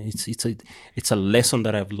 It's a lesson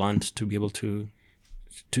that I've learned to be able to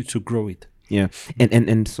grow it. Yeah,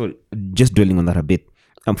 and so just dwelling on that a bit,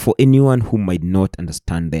 for anyone who might not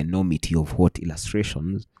understand the enormity of what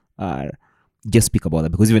illustrations are, just speak about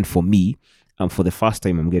that, because even for me, for the first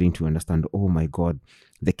time, I'm getting to understand. Oh my God,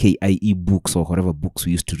 the KIE books or whatever books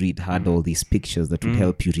we used to read had all these pictures that would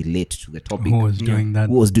help you relate to the topic. Who was doing that?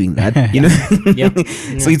 Who was doing that? You know. Yeah.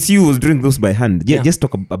 So it's you who was doing those by hand. Yeah. Yeah. Just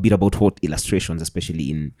talk a bit about what illustrations,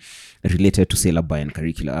 especially in related to syllabi and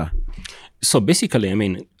curricula, are. So basically, I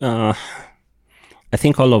mean, I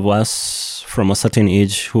think all of us from a certain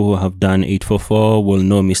age who have done 844 will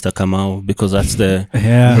know Mr. Kamau, because that's the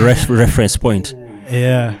reference point.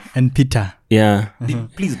 Yeah, and Peter. Yeah.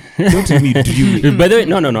 Please don't tell me. Did you? By the way,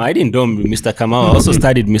 no, I didn't know Mr. Kamau. I also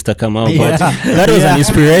studied Mr. Kamau, but Yeah. that was an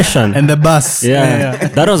inspiration. And the bus. Yeah,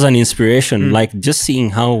 that was an inspiration. Like just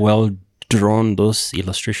seeing how well drawn those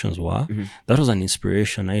illustrations were. That was an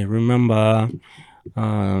inspiration. I remember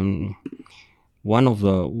one of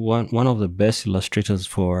the best illustrators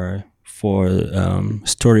for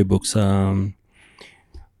storybooks,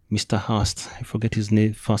 Mr. Hurst. I forget his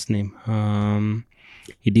first name.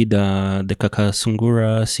 He did the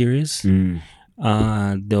Kakasungura series.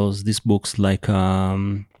 There was these books like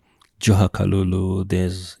Joha Kalulu.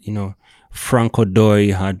 There's, Frank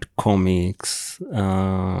O'Doy had comics,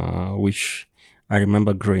 which I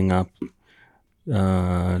remember growing up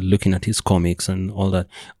looking at his comics and all that.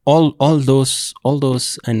 All those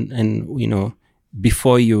and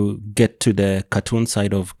before you get to the cartoon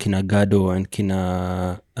side of Kinagado and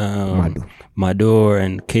Mado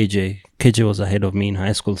and KJ. KJ was ahead of me in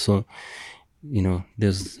high school, so we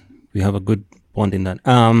have a good bond in that.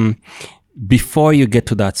 Before you get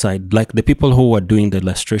to that side, like the people who were doing the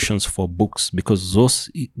illustrations for books, because those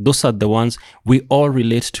are the ones we all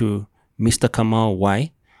relate to Mr. Kamau.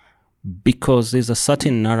 Why? Because there's a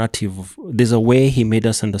certain narrative, there's a way he made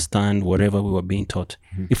us understand whatever we were being taught.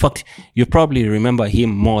 In fact, you probably remember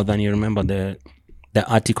him more than you remember the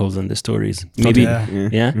articles and the stories. Maybe,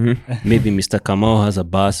 maybe Mr. Kamau has a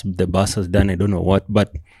bus, the bus has done I don't know what,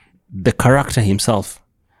 but the character himself,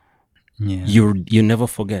 you never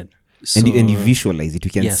forget. So, and you visualize it. You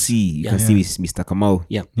can see. You can see Mr. Kamau.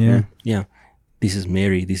 Yeah. This is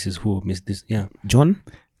Mary. This is who? Miss this. Yeah. John.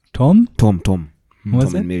 Tom. Was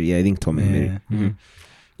Tom and Mary. Yeah, I think Tom and Mary.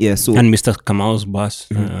 Yeah. So and Mr. Kamau's bus.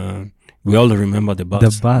 We all remember the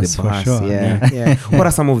bus. The bus, for sure. Yeah. What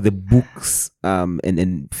are some of the books?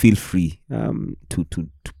 And feel free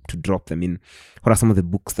to drop them in. What are some of the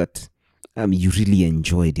books that you really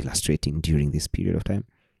enjoyed illustrating during this period of time?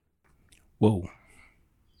 Whoa.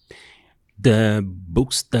 The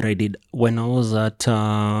books that I did when I was at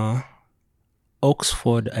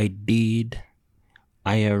Oxford, I did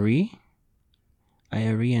IRE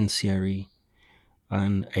and CRE,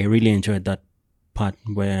 and I really enjoyed that part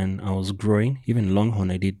when I was growing. Even Longhorn,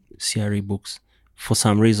 I did CRE books for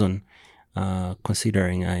some reason.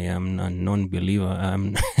 Considering I am a non-believer,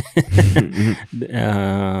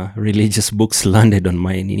 religious books landed on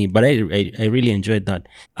my knee, but I really enjoyed that.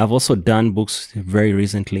 I've also done books very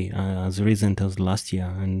recently, as recent as last year,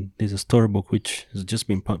 and there's a storybook which has just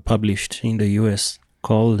been published in the US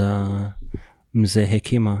called Mzee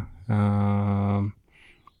Hekima.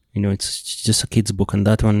 It's just a kid's book, and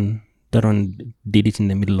that one did it in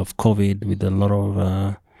the middle of COVID with a lot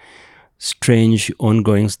of strange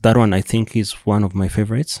ongoings. That one I think is one of my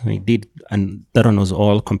favorites. I did, and that one was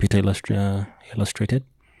all computer illustrated.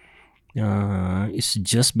 It's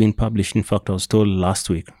just been published. In fact, I was told last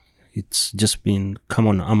week it's just been come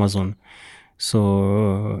on Amazon.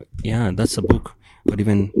 So that's a book. But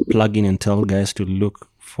even plug in and tell guys to look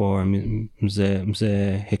for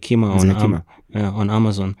Mzee Hekima on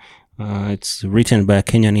Amazon. It's written by a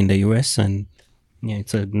Kenyan in the US, and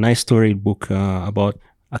it's a nice story book about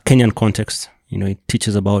a Kenyan context. It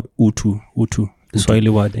teaches about Utu, the Swahili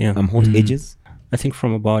word. Yeah. What ages? I think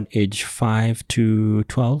from about age 5 to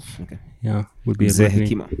 12. Okay. Yeah, would be Mzee a good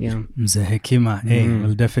Hekima. Yeah. Mzee Hekima. Hey,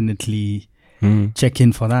 we'll definitely check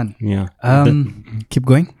in for that. Yeah. Keep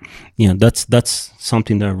going. Yeah, that's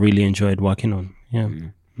something that I really enjoyed working on. Yeah.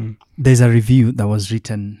 There's a review that was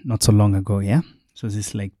written not so long ago. Yeah. So this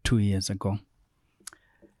is like 2 years ago.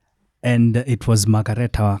 And it was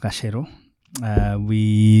Margareta Wakashero.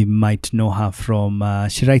 We might know her from,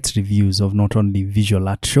 she writes reviews of not only visual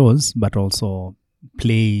art shows, but also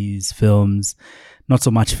plays, films, not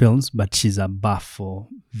so much films, but she's a buff for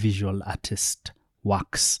visual artist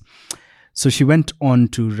works. So she went on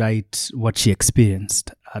to write what she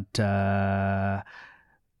experienced at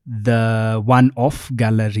the One Off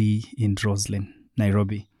Gallery in Roslyn,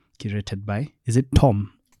 Nairobi, curated by, is it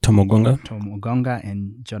Tom? Tom Ogonga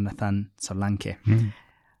and Jonathan Solanke.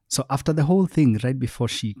 So after the whole thing, right before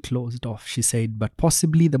she closed off, she said, but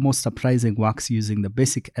possibly the most surprising works using the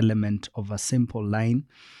basic element of a simple line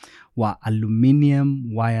were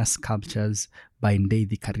aluminium wire sculptures by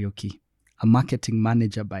Ndeithi Kariuki, a marketing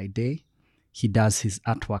manager by day. He does his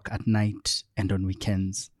artwork at night and on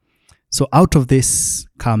weekends. So out of this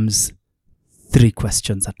comes 3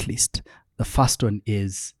 questions at least. The first one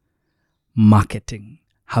is marketing.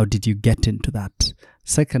 How did you get into that?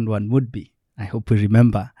 Second one would be, I hope we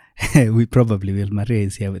remember, we probably will, Maria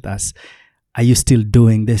is here with us. Are you still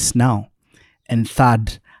doing this now? And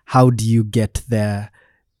third, how do you get there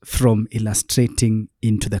from illustrating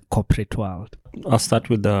into the corporate world? I'll start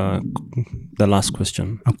with the last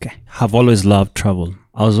question. Okay. I've always loved travel.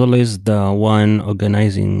 I was always the one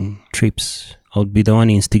organizing trips. I would be the one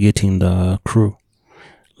instigating the crew.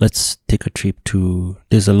 Let's take a trip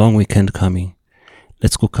there's a long weekend coming.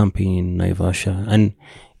 Let's go camping in Naivasha. And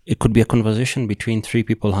it could be a conversation between 3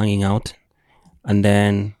 people hanging out. And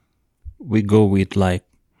then we go with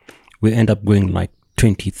we end up going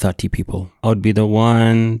 20, 30 people. I would be the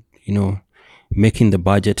one, making the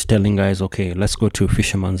budget, telling guys, okay, let's go to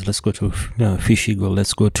Fisherman's, let's go to Fish Eagle,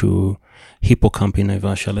 let's go to Hippo Camp in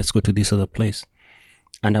Naivasha, let's go to this other place.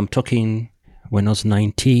 And I'm talking when I was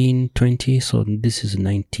 19, 20, so this is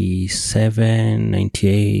 97,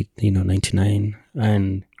 98, 99.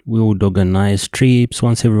 And we would organize trips.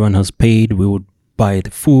 Once everyone has paid, we would buy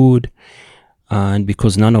the food. And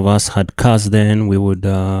because none of us had cars then, we would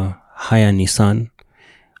hire Nissan.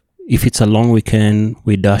 If it's a long weekend,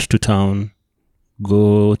 we dash to town,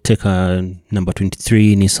 go take a number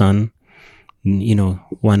 23 Nissan,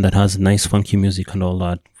 one that has nice funky music and all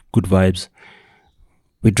that, good vibes.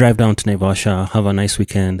 We drive down to Naivasha, have a nice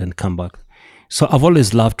weekend and come back. So I've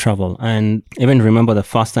always loved travel, and even remember the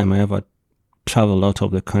first time I ever traveled out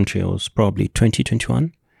of the country. I was probably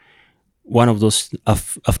 2021. One of those,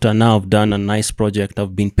 after now I've done a nice project,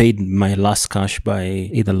 I've been paid my last cash by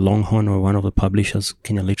either Longhorn or one of the publishers,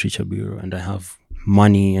 Kenya Literature Bureau, and I have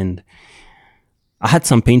money, and I had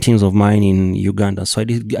some paintings of mine in Uganda. So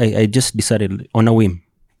I just decided on a whim,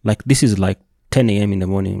 this is 10 a.m. in the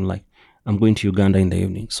morning, I'm going to Uganda in the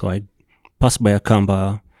evening. So I pass by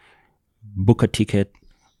Akamba, book a ticket,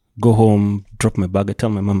 go home, drop my bag. I tell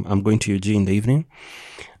my mom, I'm going to UG in the evening.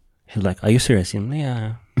 She's like, are you serious? I'm like,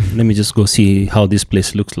 yeah, let me just go see how this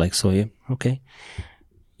place looks like. So yeah, okay.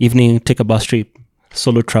 Evening, take a bus trip,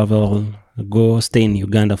 solo travel, go stay in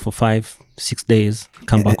Uganda for 5-6 days,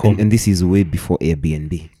 come back home. And this is way before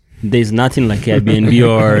Airbnb. There's nothing like Airbnb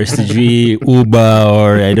or CG, Uber,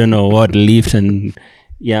 or I don't know what, Lyft. And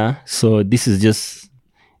yeah, so this is just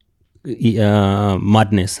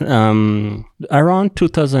madness. Around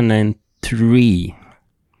 2003,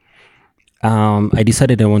 I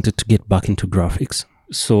decided I wanted to get back into graphics.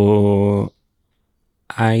 So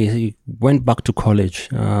I went back to college.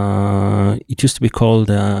 It used to be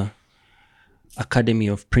called Academy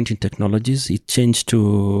of Printing Technologies. It changed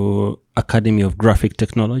to Academy of Graphic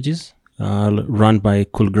Technologies, run by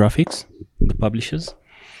Cool Graphics, the publishers.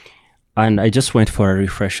 And I just went for a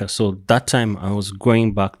refresher. So that time I was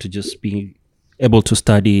going back to just being able to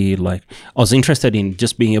study, I was interested in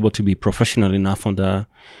just being able to be professional enough on the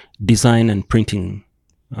design and printing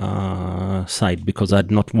side, because I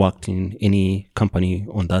had not worked in any company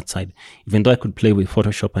on that side. Even though I could play with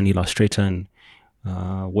Photoshop and Illustrator and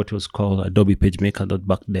what was called Adobe PageMaker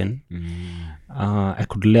back then, I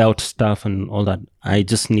could lay out stuff and all that. I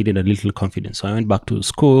just needed a little confidence. So I went back to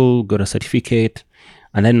school, got a certificate,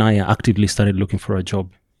 and then I actively started looking for a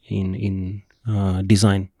job in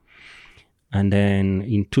design. And then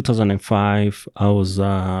in 2005, I was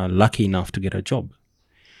lucky enough to get a job.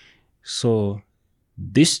 So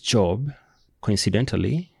this job,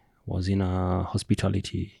 coincidentally, was in a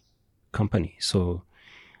hospitality company. So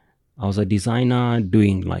I was a designer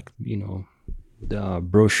doing the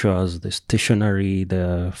brochures, the stationery,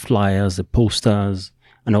 the flyers, the posters,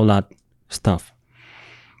 and all that stuff.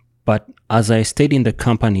 But as I stayed in the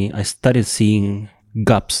company, I started seeing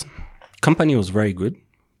gaps. Company was very good,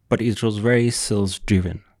 but it was very sales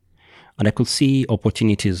driven. And I could see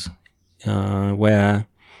opportunities where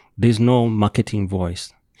there's no marketing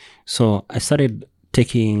voice. So I started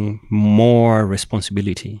taking more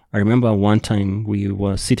responsibility. I remember one time we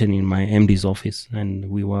were sitting in my MD's office, and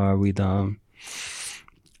we were with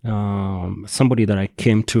somebody that I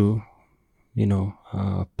came to,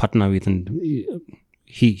 partner with, and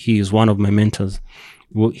he is one of my mentors.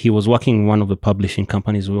 He was working in one of the publishing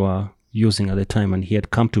companies we were using at the time, and he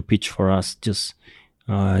had come to pitch for us just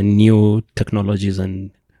new technologies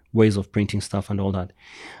and ways of printing stuff and all that.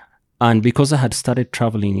 And because I had started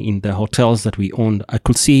traveling in the hotels that we owned, I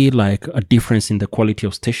could see like a difference in the quality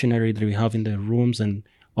of stationery that we have in the rooms and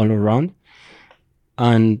all around.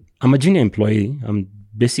 And I'm a junior employee. I'm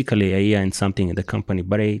basically a year and something in the company.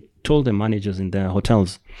 But I told the managers in the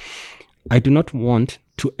hotels, I do not want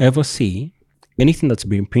to ever see anything that's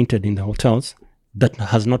been printed in the hotels that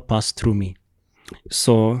has not passed through me.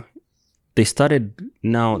 So they started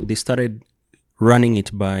running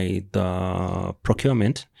it by the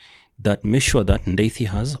procurement that make sure that Ndeithi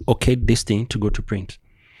has okayed this thing to go to print.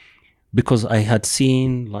 Because I had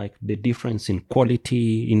seen like the difference in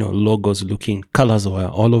quality, logos looking, colors were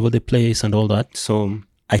all over the place and all that. So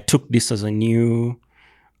I took this as a new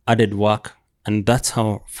added work. And that's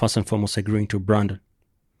how first and foremost I grew into brand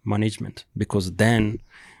management, because then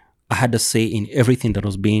I had a say in everything that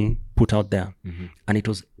was being put out there. Mm-hmm. And it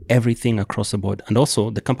was everything across the board. And also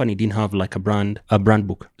the company didn't have like a brand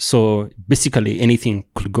book. So basically anything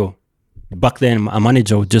could go. Back then, a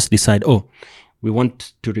manager would just decide, we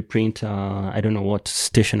want to reprint, I don't know what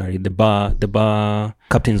stationery, the bar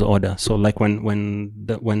captain's order. So like when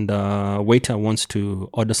the waiter wants to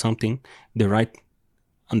order something, they write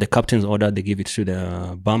on the captain's order, they give it to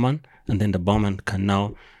the barman, and then the barman can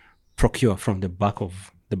now procure from the back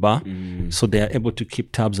of the bar. So they are able to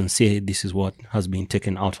keep tabs and say, this is what has been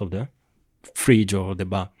taken out of the fridge or the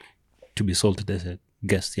bar to be sold to the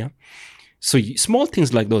guests. Yeah. So small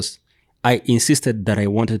things like those. I insisted that I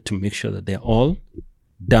wanted to make sure that they're all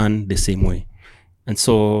done the same way. And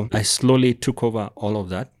so I slowly took over all of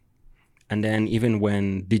that. And then even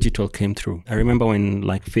when digital came through, I remember when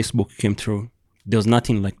like Facebook came through, there was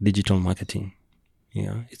nothing like digital marketing.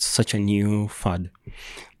 Yeah, it's such a new fad.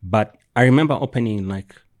 But I remember opening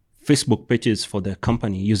like Facebook pages for the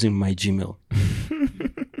company using my Gmail.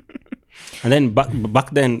 And then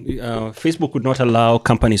back then, Facebook would not allow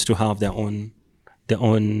companies to have their own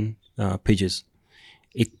pages.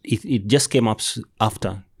 It just came up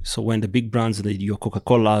after. So when the big brands, your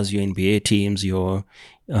Coca-Colas, your NBA teams, your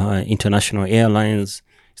international airlines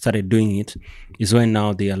started doing it, is when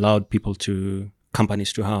now they allowed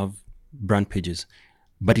companies to have brand pages.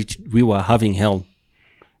 But we were having hell.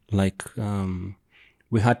 Like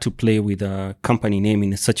we had to play with a company name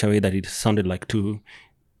in such a way that it sounded like two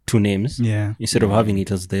names, instead of having it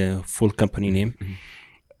as the full company name. Mm-hmm.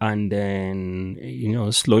 And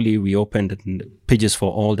then, slowly we opened pages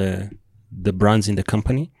for all the brands in the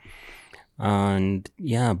company. And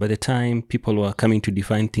by the time people were coming to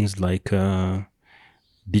define things like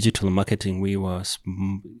digital marketing, we were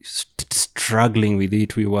struggling with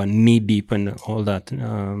it. We were knee deep and all that.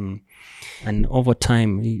 And over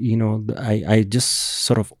time, I just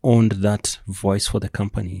sort of owned that voice for the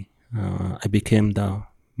company. I became the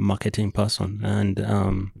marketing person. And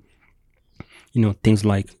things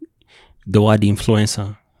like the word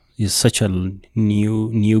influencer is such a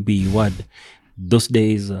newbie word. Those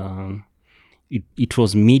days, it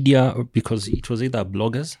was media, because it was either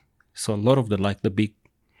bloggers. So a lot of the big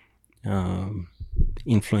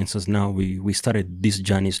influencers now, we started these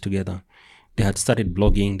journeys together. They had started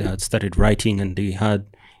blogging, they had started writing, and they had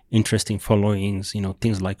interesting followings,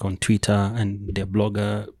 things like on Twitter and their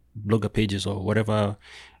blogger pages or whatever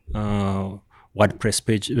WordPress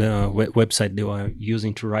page, website they were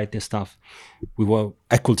using to write their stuff.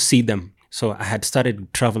 I could see them. So I had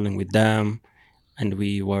started traveling with them, and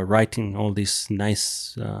we were writing all these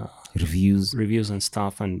nice reviews and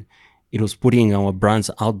stuff. And it was putting our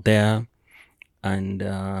brands out there. And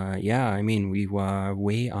we were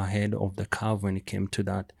way ahead of the curve when it came to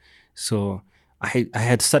that. So I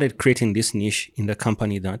had started creating this niche in the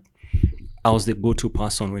company that I was the go-to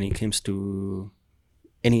person when it comes to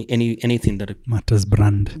anything that matters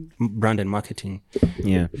brand and marketing.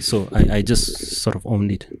 Yeah. So I just sort of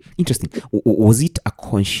owned it. Interesting. Was it a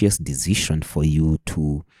conscious decision for you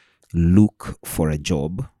to look for a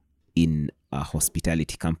job in a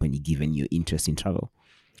hospitality company, given your interest in travel?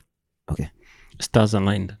 Okay. Stars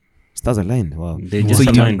aligned. Wow. They just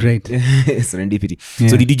aligned. Great. Serendipity. Yeah.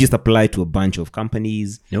 So did you just apply to a bunch of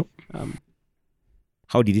companies? Nope.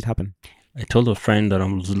 How did it happen? I told a friend that I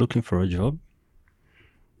was looking for a job.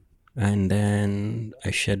 And then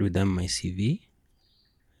I shared with them my CV.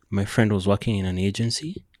 My friend was working in an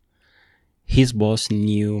agency. His boss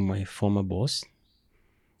knew my former boss.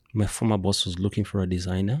 My former boss was looking for a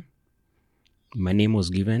designer. My name was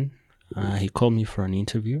given. He called me for an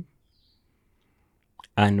interview.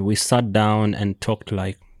 And we sat down and talked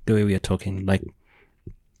like the way we are talking. Like,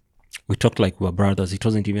 we talked like we were brothers. It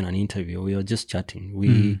wasn't even an interview. We were just chatting.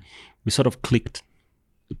 We sort of clicked.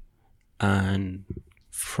 And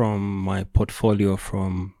from my portfolio,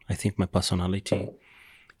 from I think my personality,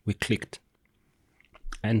 we clicked.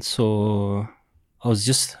 And so I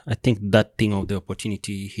think that thing of the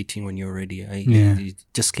opportunity hitting when you're ready, it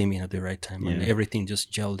just came in at the right time, and everything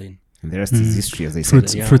just gelled in. And the rest is history, as they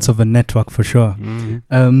said. Fruits of a network, for sure.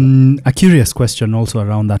 A curious question also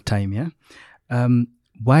around that time,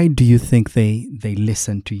 why do you think they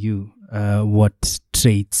listened to you? What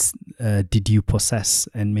traits did you possess,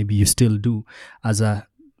 and maybe you still do as a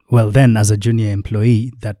junior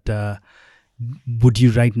employee, that would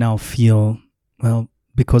you right now feel, well,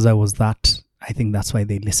 because I was that, I think that's why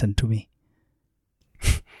they listened to me?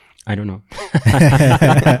 I don't know.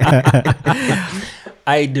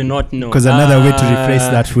 I do not know. Because another way to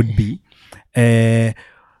rephrase that would be,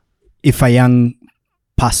 if a young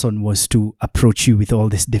person was to approach you with all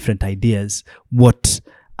these different ideas, what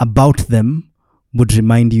about them would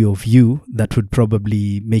remind you of you that would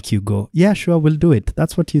probably make you go, yeah, sure, we'll do it.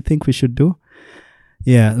 That's what you think we should do?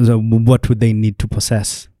 Yeah. So what would they need to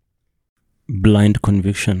possess? Blind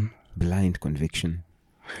conviction.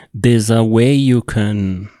 There's a way you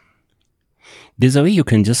can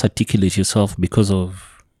just articulate yourself because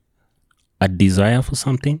of a desire for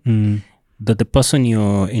something, that the person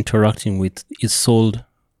you're interacting with is sold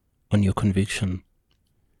on your conviction.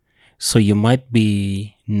 So you might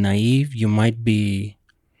be naive, you might be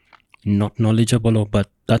not knowledgeable about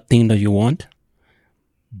that thing that you want,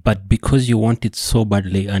 but because you want it so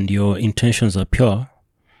badly and your intentions are pure,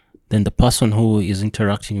 then the person who is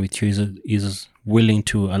interacting with you is willing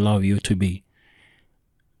to allow you to be.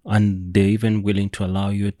 And they're even willing to allow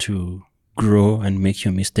you to grow and make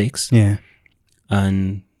your mistakes. Yeah.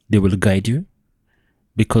 And they will guide you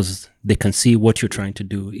because they can see what you're trying to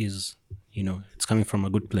do is, it's coming from a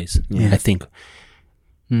good place, I think.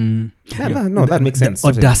 No, that makes sense. The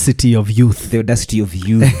audacity of youth.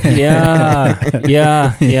 Yeah.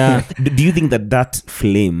 Do you think that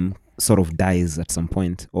flame sort of dies at some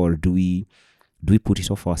point, or do we put it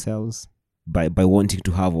off ourselves by wanting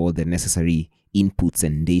to have all the necessary inputs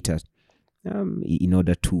and data in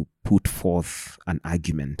order to put forth an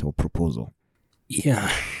argument or proposal? Yeah,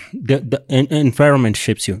 the environment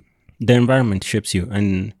shapes you. The environment shapes you,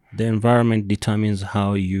 and the environment determines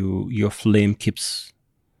how your flame keeps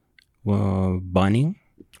burning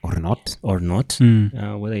or not,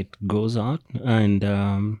 whether it goes out.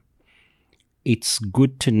 And it's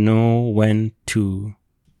good to know when to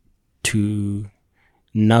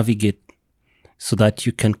navigate so that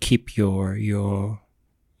you can keep your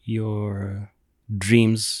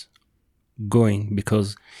dreams going.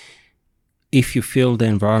 Because if you feel the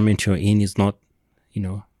environment you're in is not,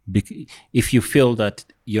 if you feel that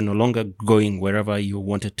you're no longer going wherever you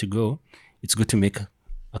wanted to go, it's good to make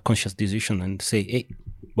a conscious decision and say, hey,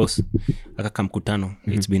 boss, akaka mkutano,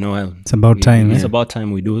 it's been a while. It's about time. It's about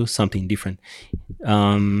time we do something different.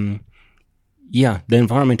 The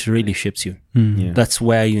environment really shapes you. That's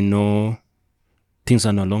where things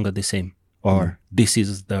are no longer the same, or this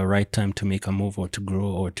is the right time to make a move or to grow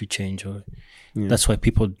or to change. Or that's why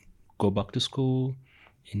people go back to school.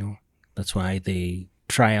 That's why they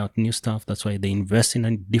try out new stuff. That's why they invest in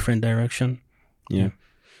a different direction.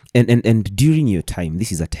 And during your time,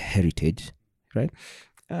 this is at Heritage, right?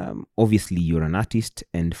 Obviously, you're an artist,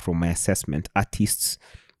 and from my assessment, artists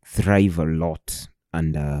thrive a lot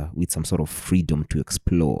and with some sort of freedom to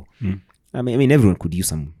explore. I mean, everyone could use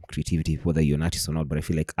some creativity, whether you're an artist or not, but I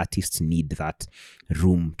feel like artists need that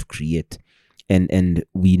room to create. And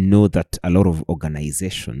we know that a lot of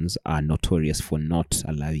organizations are notorious for not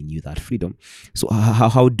allowing you that freedom. So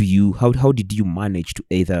how did you manage to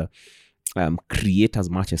either create as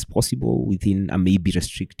much as possible within a maybe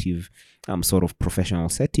restrictive sort of professional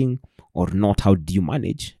setting, or not? How do you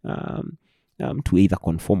manage to either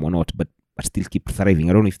conform or not, but still keep thriving?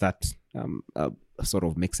 I don't know if that sort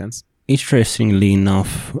of makes sense. Interestingly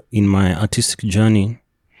enough, in my artistic journey,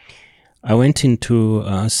 I went into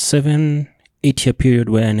a 7-8 year period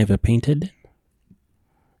where I never painted.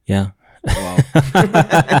 Yeah. Wow.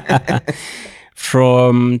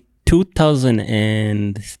 From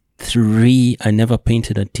 2003, I never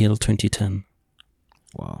painted until 2010.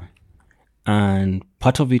 Wow. And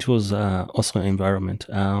part of it was also environment.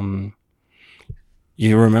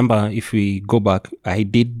 You remember, if we go back, I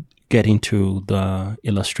did get into the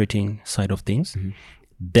illustrating side of things.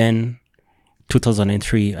 Then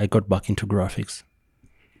 2003, I got back into graphics.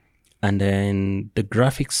 And then the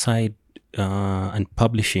graphics side and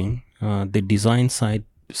publishing, the design side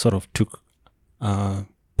sort of took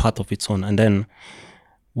part of its own. And then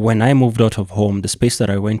when I moved out of home, the space that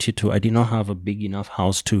I went into, I did not have a big enough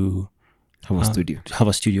house to have a studio. Have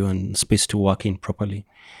a studio and space to work in properly.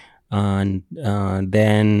 And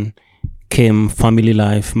then came family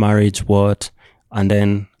life, marriage, and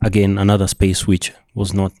then again another space which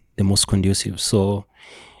was not the most conducive. So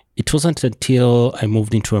it wasn't until I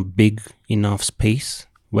moved into a big enough space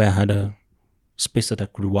where I had a space that I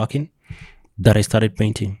could work in that I started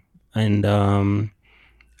painting. And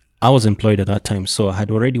I was employed at that time, so I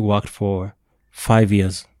had already worked for 5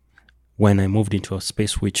 years when I moved into a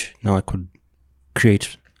space which now I could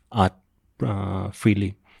create art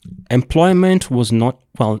freely. Employment was not,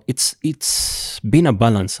 well, it's been a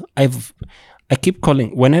balance. I keep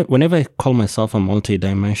calling, whenever I call myself a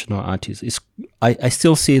multi-dimensional artist, I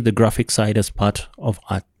still see the graphic side as part of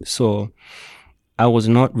art. So I was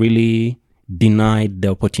not really denied the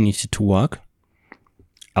opportunity to work.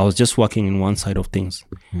 I was just working in one side of things.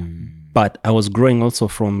 But I was growing also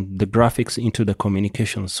from the graphics into the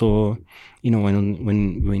communication. So,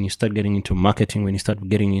 when you start getting into marketing, when you start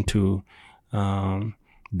getting into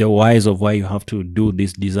the whys of why you have to do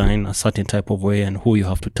this design a certain type of way and who you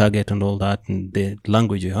have to target and all that, and the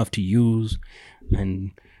language you have to use,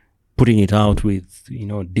 and putting it out with,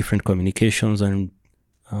 different communications, and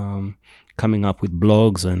coming up with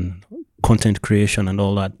blogs and content creation and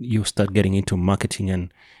all that, you start getting into marketing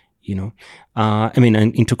and,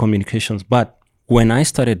 and into communications. But when I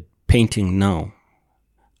started painting now,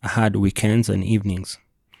 I had weekends and evenings.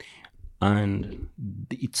 And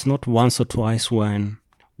it's not once or twice when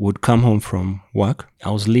would come home from work.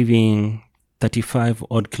 I was living 35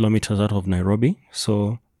 odd kilometers out of Nairobi.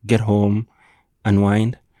 So get home,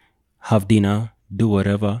 unwind, have dinner, do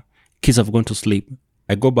whatever. Kids have gone to sleep.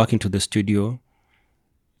 I go back into the studio,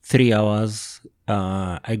 3 hours,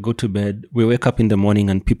 I go to bed. We wake up in the morning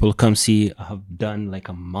and people come see I have done like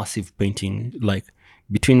a massive painting. Like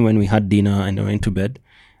between when we had dinner and I went to bed,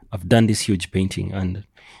 I've done this huge painting. And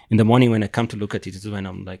in the morning when I come to look at it, it's when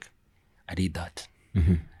I'm like, I did that.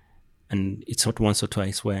 Mm-hmm. And it's not once or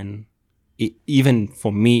twice when, even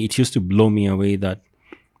for me, it used to blow me away that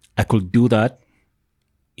I could do that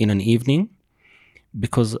in an evening,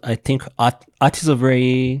 because I think art is a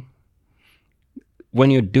very,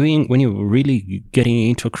 when you're really getting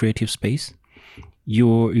into a creative space,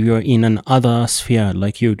 you're in an other sphere.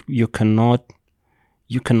 Like you cannot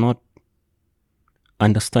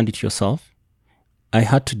understand it yourself. I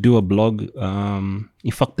had to do a blog.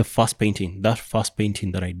 In fact, that first painting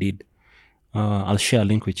that I did, I'll share a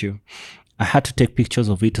link with you. I had to take pictures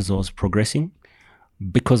of it as I was progressing,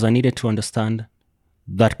 because I needed to understand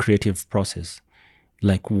that creative process,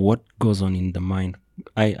 like what goes on in the mind.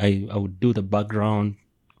 I would do the background,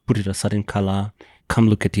 put it a certain color, come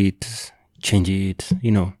look at it, change it,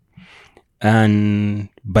 And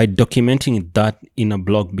by documenting that in a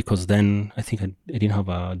blog, because then I think I didn't have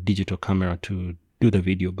a digital camera to do the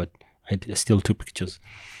video, but I still took pictures.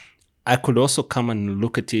 I could also come and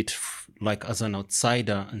look at it like as an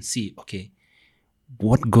outsider and see, okay,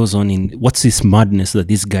 what goes on what's this madness that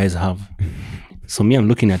these guys have? So me, I'm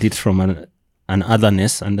looking at it from an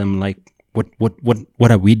otherness, and I'm like,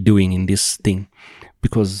 what are we doing in this thing?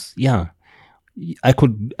 Because I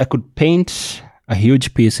could paint a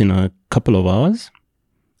huge piece in a couple of hours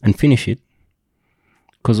and finish it.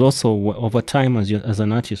 Because also over time, as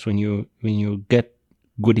an artist, when you get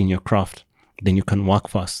good in your craft, then you can work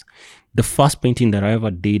fast. The first painting that I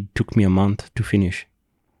ever did took me a month to finish.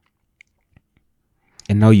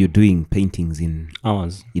 And now you're doing paintings in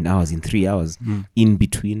hours, in 3 hours, in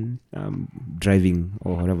between driving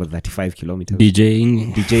or whatever, 35 kilometers.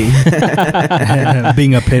 DJing.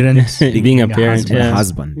 Being a parent. being a parent,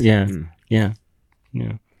 husband. Yeah. Yeah.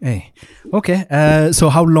 Hey, okay. So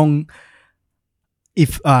how long,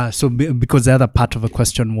 because the other part of the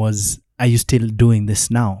question was, are you still doing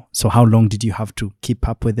this now? So how long did you have to keep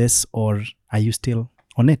up with this, or are you still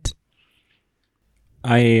on it?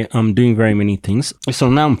 I am doing very many things. So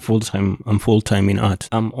now I'm full-time in art.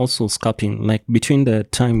 I'm also sculpting. Like between the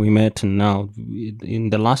time we met and now, in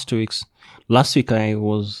the last 2 weeks, last week I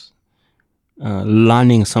was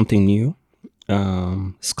learning something new,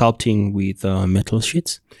 sculpting with metal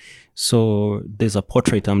sheets. So there's a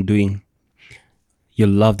portrait I'm doing.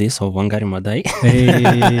 You'll love this, of Wangari Maathai. Hey.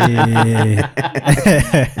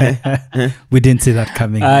 We didn't see that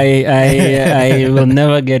coming. I will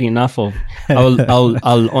never get enough of.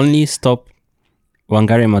 I'll only stop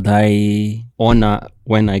Wangari Maathai honor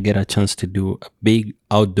when I get a chance to do a big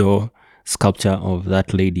outdoor sculpture of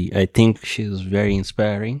that lady. I think she's very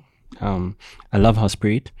inspiring. I love her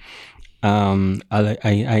spirit.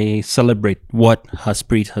 I celebrate what her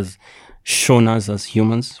spirit has shown us as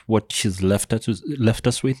humans, what she's left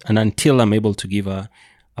us with, and until I'm able to give a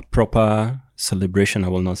proper celebration, I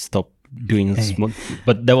will not stop doing small.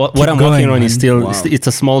 But what I'm working on is still it's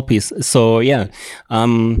a small piece. So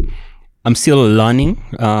I'm still learning.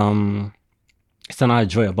 it's another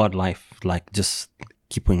joy about life, like just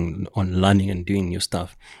keeping on learning and doing new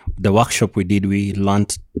stuff. The workshop we did, we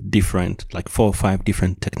learned different, like 4 or 5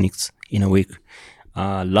 different techniques in a week.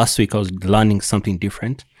 Last week I was learning something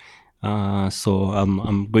different. So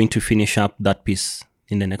I'm going to finish up that piece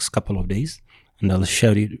in the next couple of days, and I'll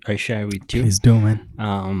share it with you. Please do, man.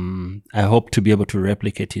 I hope to be able to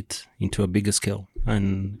replicate it into a bigger scale.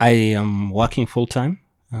 And I am working full time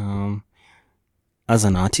as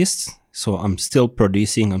an artist. So I'm still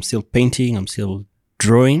producing, I'm still painting, I'm still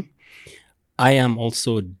drawing. I am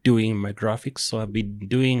also doing my graphics. So I've been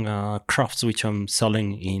doing crafts which I'm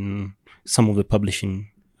selling in some of the publishing,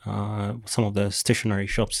 some of the stationery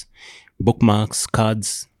shops, bookmarks,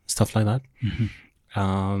 cards, stuff like that.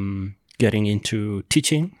 Getting into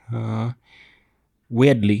teaching.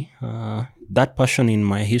 Weirdly, that passion in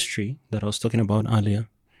my history that I was talking about earlier,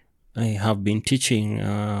 I have been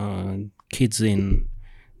teaching kids in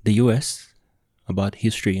the US about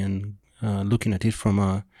history and looking at it from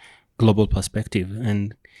a global perspective.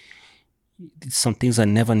 And some things I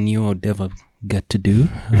never knew I'd ever get to do.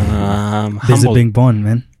 There's a being born,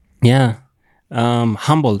 man. Yeah. I'm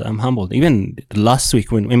humbled. Even last week,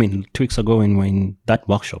 2 weeks ago when we were in that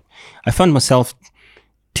workshop, I found myself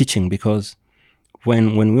teaching because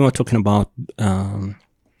when we were talking about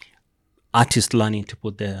artists learning to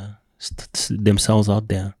put themselves out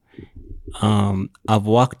there, I've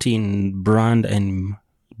worked in brand and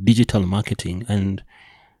digital marketing, and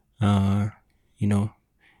how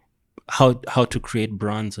to create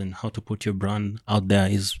brands and how to put your brand out there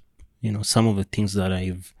is some of the things that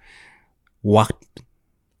I've worked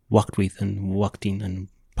with and worked in and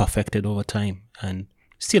perfected over time, and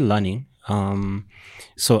still learning.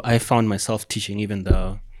 So I found myself teaching even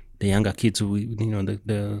the younger kids who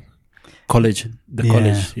the college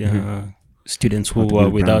students who were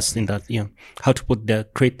with us in that, how to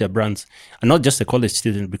create their brands, and not just the college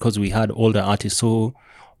students, because we had older artists who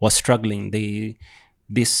were struggling.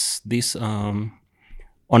 This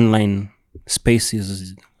online space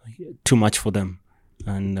is too much for them,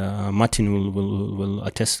 and Martin will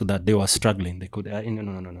attest to that. They were struggling. They could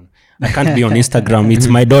no. I can't be on Instagram. It's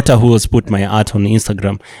my daughter who has put my art on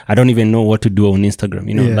Instagram. I don't even know what to do on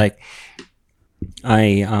Instagram. Like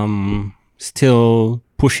I am still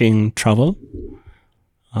pushing travel.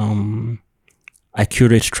 I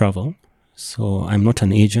curate travel, so I'm not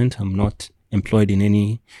an agent. I'm not employed in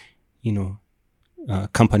any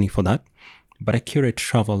company for that, but I curate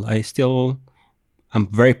travel. I'm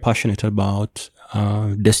very passionate about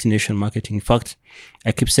destination marketing. In fact,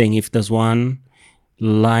 I keep saying if there's one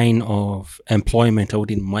line of employment I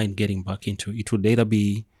wouldn't mind getting back into, it would either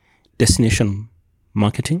be destination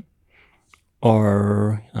marketing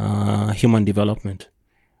or human development.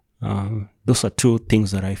 Those are 2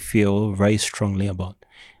 things that I feel very strongly about.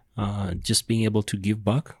 Just being able to give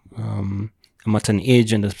back. I'm at an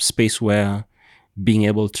age and a space where being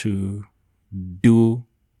able to do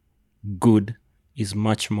good is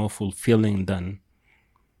much more fulfilling than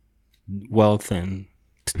wealth and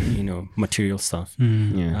material stuff.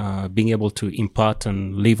 Being able to impart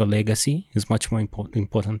and leave a legacy is much more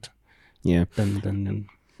important. Yeah. Than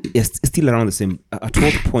Yes, still around the same. At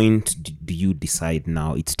what point do you decide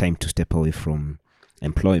now it's time to step away from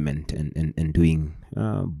employment and doing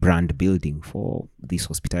brand building for this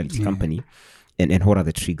hospitality company? And what are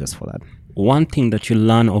the triggers for that? One thing that you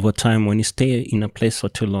learn over time when you stay in a place for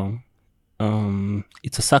too long,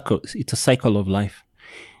 it's a cycle of life.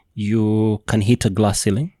 You can hit a glass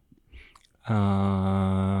ceiling.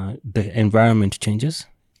 The environment changes.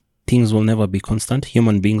 Things will never be constant.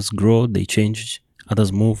 Human beings grow, they change,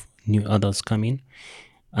 others move, new others come in,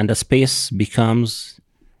 and the space becomes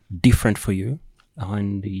different for you,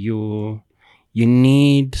 and you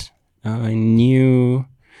need a new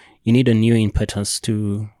impetus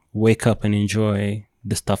to wake up and enjoy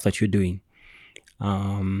the stuff that you're doing.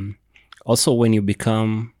 Also, when you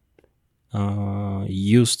become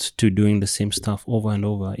used to doing the same stuff over and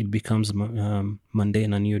over, it becomes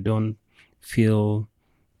mundane, and you don't feel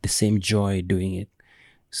the same joy doing it.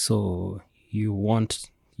 So you want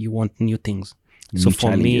new things. So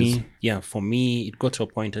for me, it got to a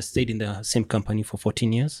point. I stayed in the same company for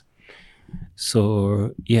 14 years.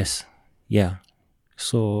 So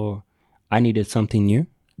so I needed something new,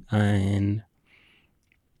 and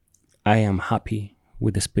I am happy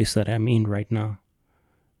with the space that I'm in right now.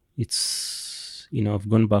 It's, I've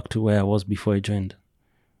gone back to where I was before I joined.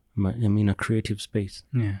 I'm in a creative space.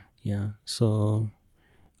 Yeah. So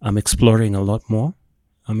I'm exploring a lot more.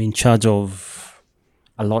 I'm in charge of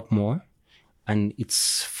a lot more. And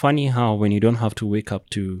it's funny how when you don't have to wake up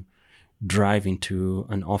to drive into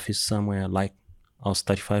an office somewhere like I was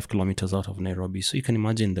 35 kilometers out of Nairobi. So you can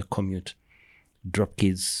imagine the commute. Drop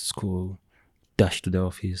kids, school, dash to the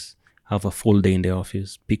office, have a full day in the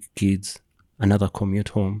office, pick kids, another commute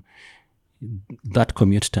home. That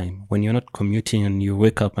commute time, when you're not commuting and you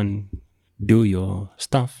wake up and do your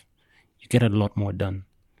stuff, you get a lot more done.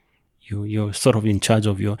 You're sort of in charge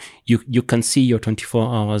of you can see your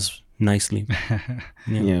 24 hours nicely.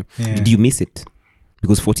 Yeah. Did you miss it?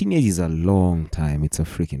 Because 14 years is a long time. It's a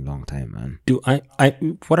freaking long time, man.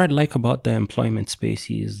 What I like about the employment space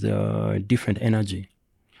is the different energy.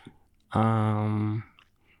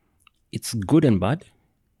 It's good and bad.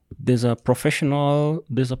 There's a professionalism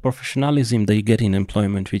that you get in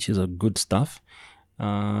employment, which is a good stuff.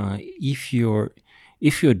 If you're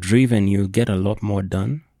driven, you get a lot more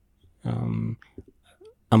done. I'm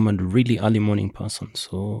a really early morning person,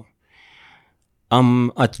 so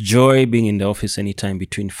I'm at joy being in the office anytime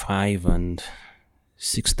between 5 and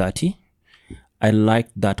 6:30. I like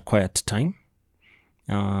that quiet time.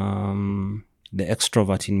 The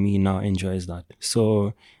extrovert in me now enjoys that.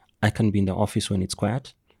 So I can be in the office when it's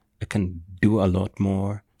quiet. I can do a lot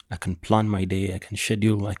more. I can plan my day. I can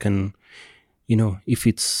schedule. I can, if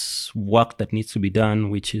it's work that needs to be done,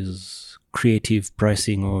 which is creative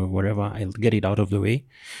pricing or whatever, I'll get it out of the way.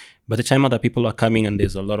 By the time other people are coming and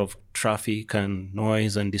there's a lot of traffic and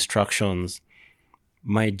noise and distractions,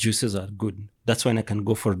 my juices are good. That's when I can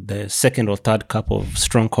go for the second or third cup of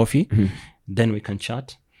strong coffee. Mm-hmm. Then we can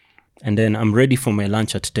chat. And then I'm ready for my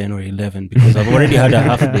lunch at 10 or 11 because I've already had a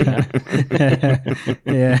half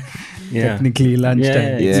day. Yeah. Technically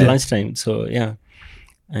lunchtime. Yeah, it's lunchtime. So, yeah.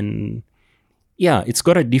 And, it's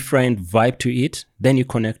got a different vibe to it. Then you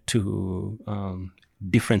connect to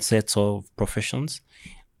different sets of professions.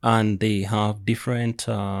 And they have different,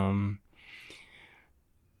 like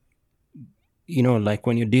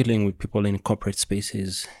when you're dealing with people in corporate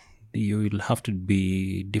spaces, you will have to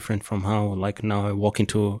be different from how, like now I walk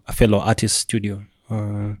into a fellow artist studio,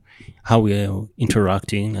 or how we are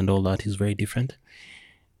interacting and all that is very different.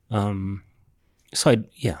 It's a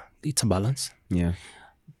balance. Yeah.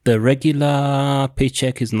 The regular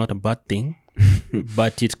paycheck is not a bad thing,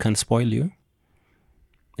 but it can spoil you.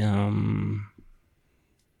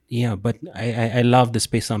 But I love the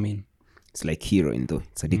space I'm in. It's like heroin, though.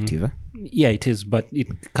 It's addictive. Yeah, it is, but it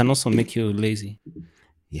can also make you lazy.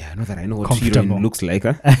 Yeah, not that I know what heroin looks like.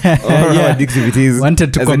 Huh? How addictive it is.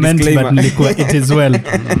 Wanted to comment, but it is well.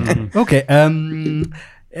 Okay.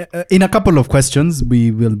 In a couple of questions,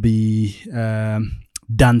 we will be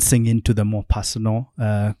dancing into the more personal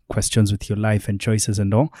questions with your life and choices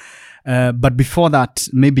and all. But before that,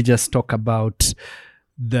 maybe just talk about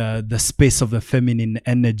the space of the feminine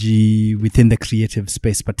energy within the creative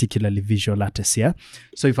space, particularly visual artists. Yeah.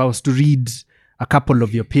 So if I was to read a couple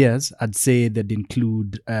of your peers, I'd say they'd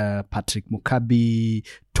include Patrick Mukabi,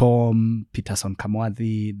 Tom, Peterson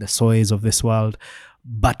Kamwathi, the Soys of this world,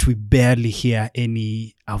 but we barely hear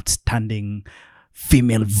any outstanding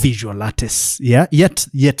female visual artists. Yeah, yet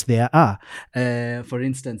there are. For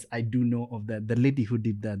instance, I do know of the lady who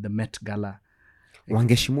did the Met Gala.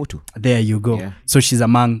 Wangeshimoto. There you go. Yeah. So she's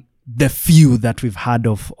among the few that we've heard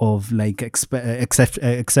of like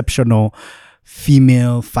exceptional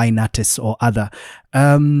female fine artists or other.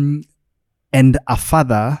 And a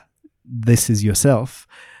father, this is yourself,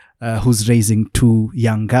 who's raising 2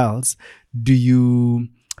 young girls.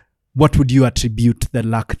 What would you attribute the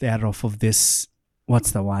lack thereof of this?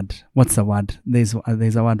 What's the word? There's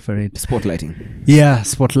a word for it. Spotlighting. Yeah,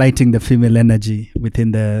 spotlighting the female energy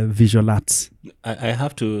within the visual arts. I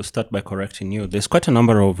have to start by correcting you. There's quite a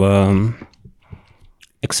number of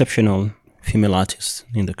exceptional female artists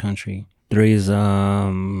in the country. There is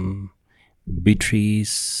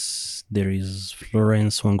Beatrice, there is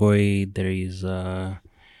Florence Wangoi,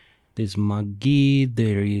 there's Maggie,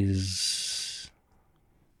 there is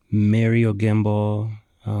Mary Ogembo,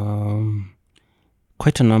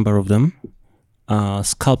 quite a number of them.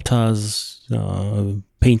 Sculptors,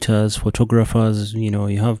 painters, photographers.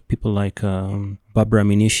 You have people like Barbara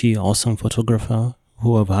Minishi, awesome photographer,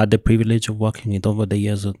 who I've had the privilege of working with over the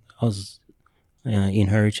years as in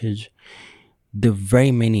Heritage. There are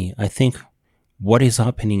very many. I think what is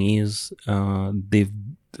happening is they've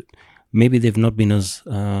not been as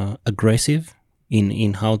aggressive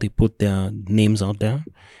in how they put their names out there,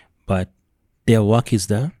 but their work is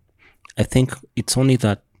there. I think it's only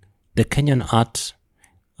that the Kenyan art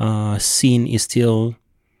scene is still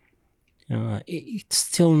it's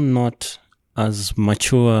still not as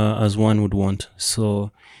mature as one would want.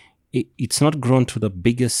 So it's not grown to the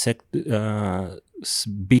biggest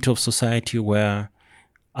bit of society where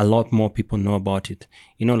a lot more people know about it.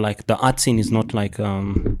 Like the art scene is not like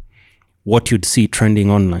what you'd see trending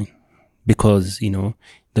online, because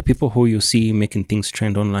the people who you see making things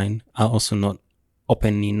trend online are also not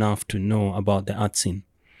open enough to know about the art scene.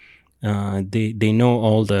 They know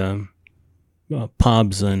all the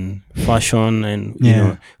pubs and fashion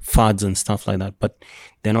and fads and stuff like that, but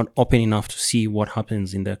they're not open enough to see what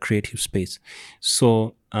happens in the creative space.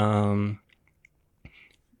 So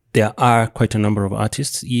there are quite a number of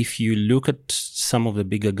artists. If you look at some of the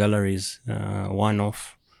bigger galleries,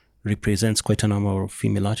 One-Off represents quite a number of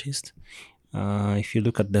female artists. If you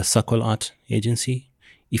look at the Circle Art Agency,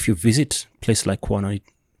 if you visit a place like Corner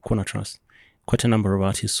Trust, quite a number of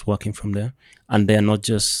artists working from there, and they're not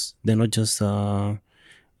just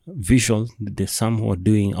visual. There's some who are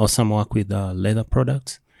doing, or some work with leather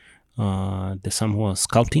products. There's some who are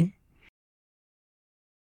sculpting.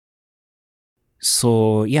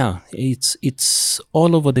 So yeah, it's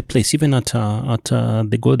all over the place, even at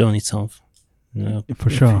the Godown itself. For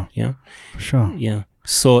sure. Yeah, for sure. Yeah.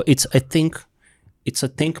 So I think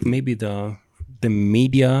maybe the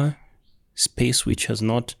media space, which has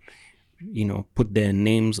not put their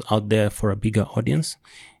names out there for a bigger audience.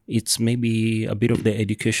 It's maybe a bit of the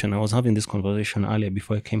education. I was having this conversation earlier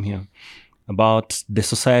before I came here about the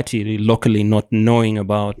society locally not knowing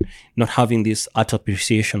about, not having this art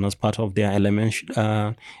appreciation as part of their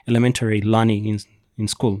elementary learning in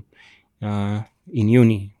school, in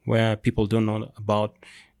uni, where people don't know about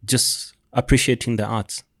just appreciating the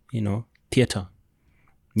arts, theater,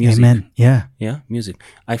 music. Amen. Yeah. Yeah, music.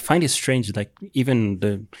 I find it strange, like even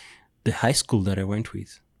the high school that I went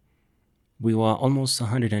with, we were almost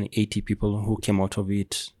 180 people who came out of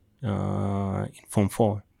it in Form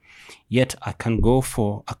 4. Yet I can go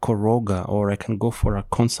for a koroga or I can go for a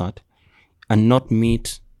concert and not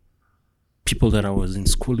meet people that I was in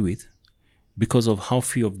school with because of how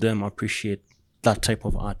few of them appreciate that type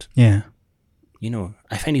of art. Yeah.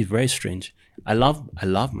 I find it very strange. I love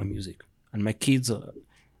my music, and my kids are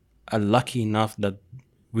lucky enough that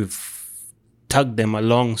we've tagged them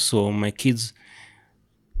along. So my kids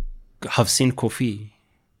have seen Kofi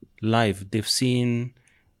live. They've seen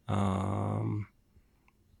Papa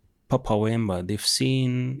Wemba. They've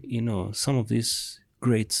seen, some of these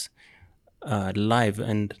greats live,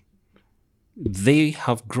 and they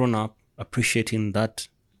have grown up appreciating that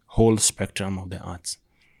whole spectrum of the arts.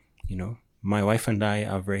 My wife and I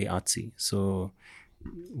are very artsy. So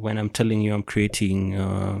when I'm telling you I'm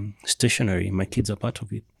creating stationery, my kids are part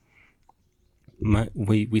of it.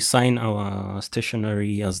 We sign our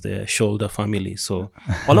stationery as the Shoulder family. So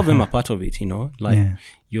all of them are part of it,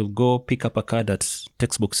 You'll go pick up a card at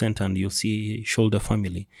Textbook Center and you'll see Shoulder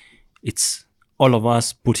family. It's all of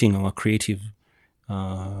us putting our creative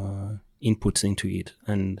inputs into it.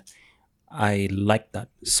 And I like that.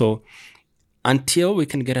 So until we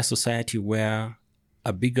can get a society where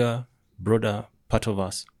a bigger, broader part of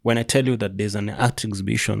us, when I tell you that there's an art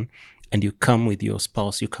exhibition and you come with your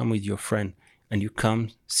spouse, you come with your friend, and you come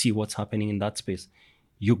see what's happening in that space,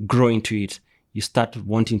 you grow into it. You start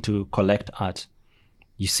wanting to collect art.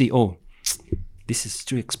 You see, oh, this is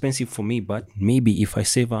too expensive for me, but maybe if I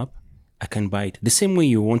save up, I can buy it. The same way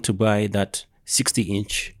you want to buy that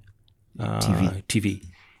 60-inch TV.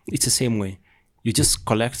 It's the same way. You just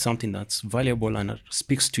collect something that's valuable and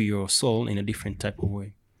speaks to your soul in a different type of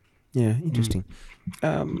way. Yeah, interesting.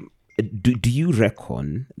 Do you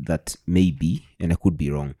reckon that maybe, and I could be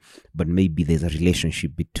wrong, but maybe there's a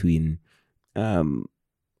relationship between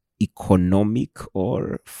economic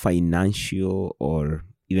or financial, or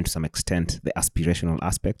even to some extent the aspirational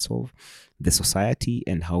aspects of the society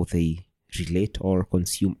and how they relate or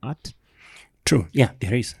consume art? True. Yeah,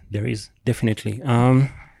 there is definitely.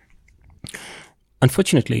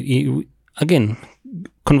 Unfortunately, again,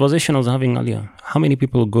 conversation I was having earlier, how many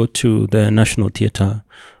people go to the National Theatre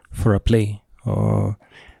for a play, or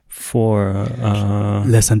for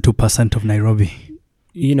less than 2% of Nairobi,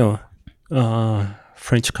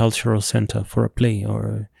 French Cultural Center for a play,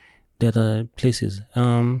 or the other places?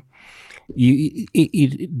 The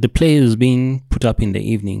play is being put up in the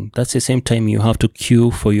evening. That's the same time you have to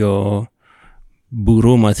queue for your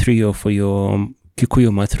Buru Mathri or for your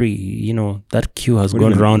Kikuyu Mathri. That queue has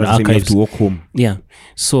gone around archives. You have to walk home. Yeah.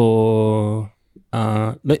 So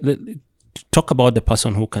talk about the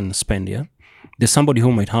person who can spend. Yeah, there's somebody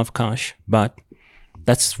who might have cash, but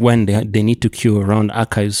that's when they need to queue around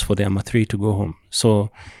archives for their Mathri to go home. So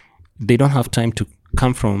they don't have time to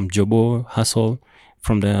come from Jobo hustle,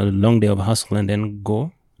 from the long day of hustle, and then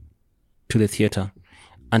go to the theater.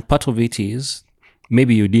 And part of it is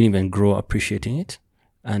maybe you didn't even grow appreciating it,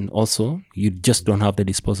 and also you just don't have the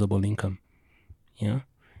disposable income. Yeah.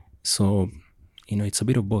 So, it's a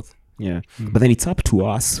bit of both. Yeah. But then it's up to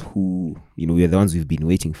us who, we are the ones we've been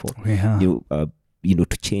waiting for,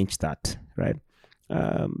 to change that, right?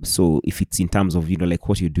 So if it's in terms of, like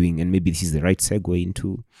what you're doing, and maybe this is the right segue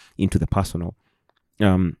into the personal,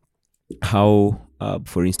 how,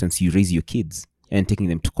 for instance, you raise your kids and taking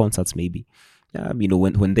them to concerts, maybe,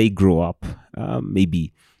 when they grow up,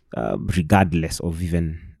 maybe regardless of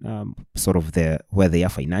even sort of where they are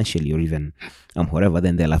financially or even whatever,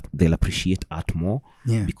 then they'll appreciate art more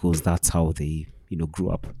because that's how they grew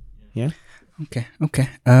up. Yeah. Okay.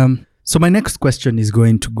 So my next question is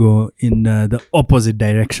going to go in the opposite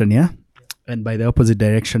direction. Yeah. And by the opposite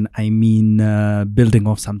direction, I mean building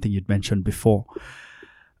off something you'd mentioned before.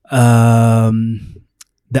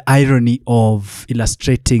 The irony of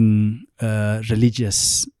illustrating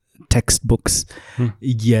religious textbooks,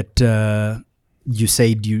 yet you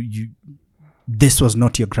said you this was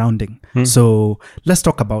not your grounding. So let's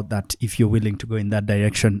talk about that if you're willing to go in that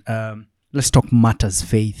direction. Let's talk matters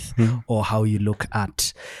faith, or how you look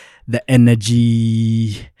at the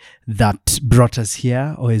energy that brought us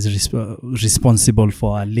here or is responsible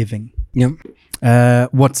for our living. Yeah.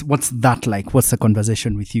 What's that like? What's the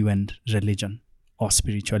conversation with you and religion or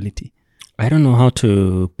spirituality? I don't know how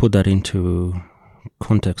to put that into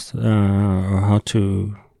context or how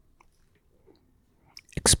to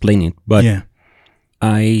explain it, but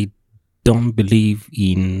I don't believe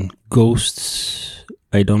in ghosts.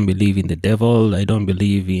 I don't believe in the devil. I don't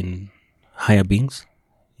believe in higher beings,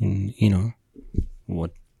 in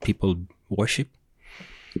what people worship.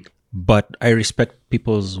 But I respect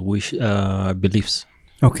people's beliefs.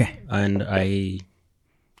 Okay. And I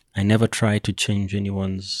never try to change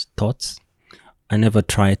anyone's thoughts. I never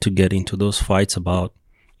try to get into those fights about,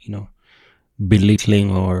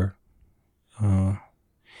 belittling or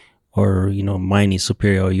mine is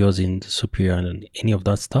superior or yours is superior and any of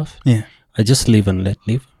that stuff. Yeah. I just live and let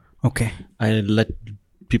live. Okay. I let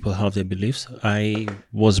people have their beliefs. I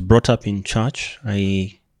was brought up in church.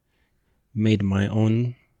 I made my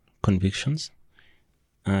own convictions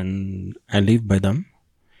and I live by them.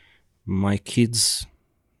 My kids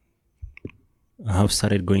have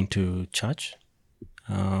started going to church.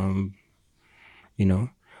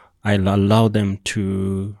 I'll allow them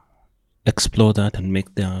to explore that and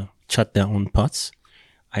chart their own paths.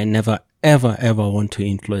 I never, ever, ever want to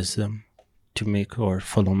influence them to make or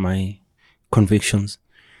follow my convictions.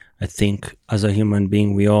 I think as a human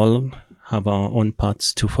being, we all have our own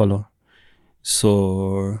paths to follow.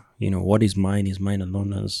 So, what is mine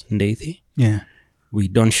alone as Ndeithi. Yeah. We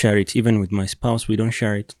don't share it. Even with my spouse, we don't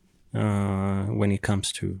share it when it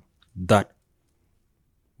comes to that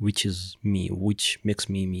which is me, which makes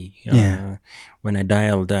me me. When I die,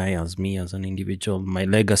 I'll die as me, as an individual. My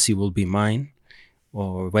legacy will be mine,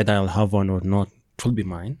 or whether I'll have one or not, it will be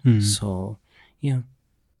mine. So, yeah.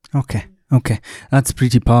 Okay. That's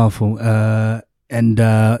pretty powerful. And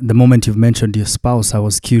the moment you've mentioned your spouse, I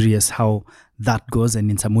was curious how that goes, and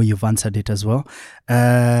in some way you've answered it as well.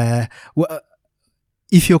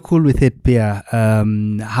 If you're cool with it, Pia,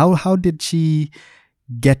 how did she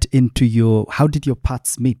get into how did your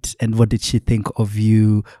paths meet, and what did she think of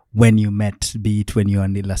you when you met, be it when you're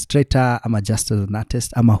an illustrator, ama just as an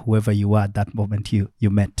artist, ama whoever you were at that moment you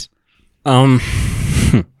met?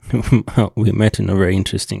 We met in a very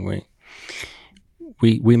interesting way.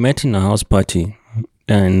 We met in a house party,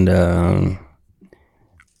 and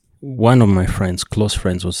one of my friends, close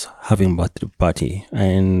friends, was having a birthday party,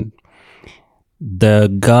 and the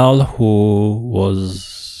girl who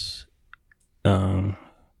was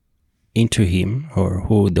into him, or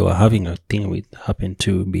who they were having a thing with, happened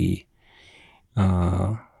to be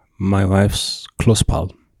my wife's close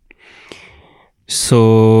pal.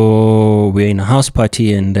 So we're in a house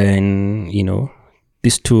party, and then,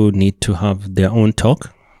 these two need to have their own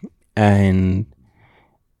talk, and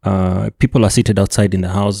people are seated outside in the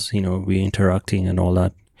house, we're interacting and all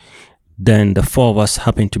that. Then the four of us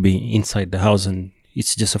happen to be inside the house, and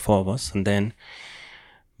it's just the four of us. And then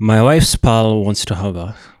my wife's pal wants to have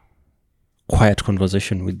a quiet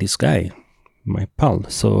conversation with this guy, my pal.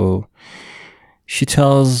 So she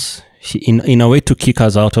tells, in a way to kick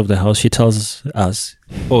us out of the house, she tells us,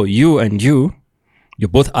 "Oh, you're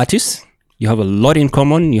both artists. You have a lot in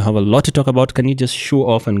common. You have a lot to talk about. Can you just show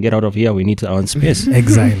off and get out of here? We need our own space."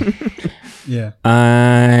 Exile. Yeah.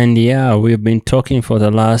 And we've been talking for the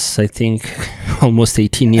last, I think, almost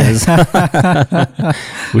 18 years.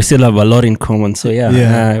 We still have a lot in common. So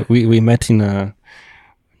we met in a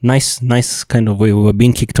nice kind of way. We were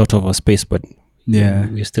being kicked out of our space, but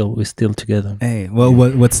we're still together. Hey, well,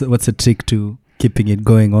 what's the trick to keeping it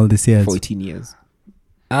going all these years? 14 years.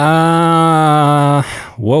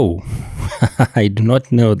 Whoa. I do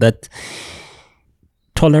not know that.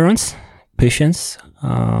 Tolerance, patience,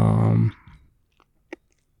 and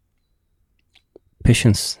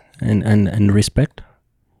respect.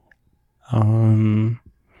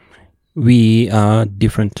 We are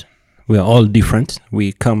different. We are all different.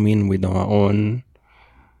 We come in with our own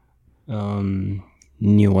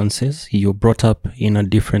nuances. You're brought up in a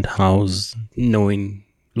different house, knowing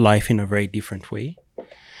life in a very different way.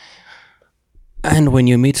 And when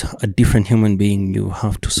you meet a different human being, you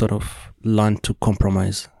have to sort of learn to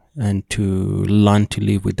compromise and to learn to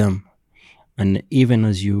live with them. And even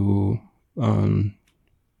as you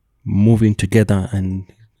move in together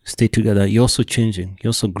and stay together, you're also changing, you're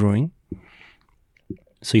also growing.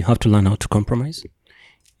 So you have to learn how to compromise.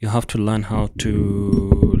 You have to learn how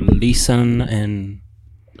to listen and,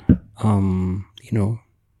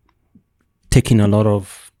 taking a lot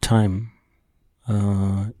of time,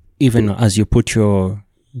 even as you put your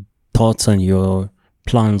thoughts and your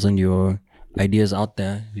plans and your ideas out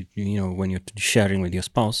there, when you're sharing with your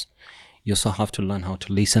spouse, you also have to learn how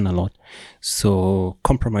to listen a lot. So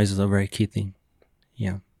compromise is a very key thing.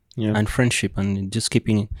 Yeah. And friendship, and just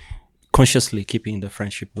consciously keeping the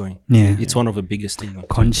friendship going. Yeah. It's one of the biggest things.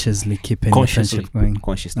 Consciously keeping the friendship going.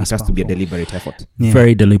 Consciously. That's It has to be a powerful. deliberate effort. Yeah.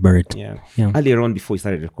 Very deliberate. Yeah. Yeah. Earlier on, before we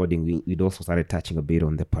started recording, we'd also started touching a bit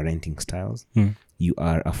on the parenting styles. You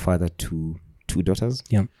are a father to 2 daughters.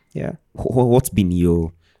 Yeah. Yeah. What's been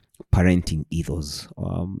your parenting ethos?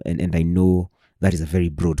 And I know that is a very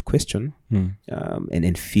broad question.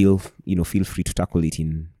 And feel free to tackle it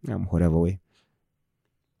in whatever way.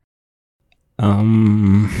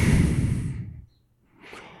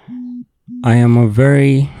 I am a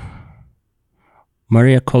very,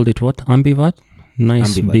 Maria called it what? Ambivert?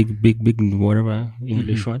 Nice, Ambivert. big, whatever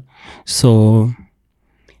English word. So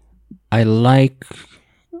I like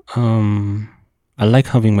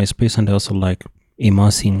having my space, and I also like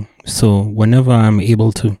immersing. So whenever I'm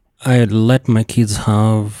able to, I let my kids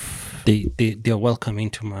they're welcome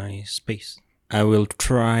into my space. I will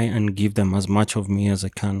try and give them as much of me as I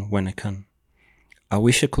can when I can. I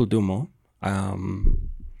wish I could do more.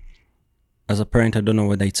 As a parent, I don't know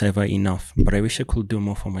whether it's ever enough, but I wish I could do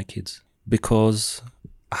more for my kids, because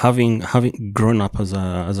having grown up as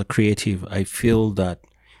a creative, I feel that,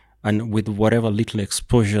 and with whatever little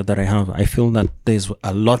exposure that I have, I feel that there's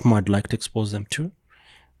a lot more I'd like to expose them to,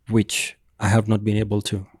 which I have not been able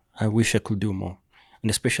to. I wish I could do more,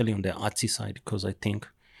 and especially on the artsy side, because I think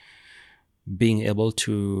being able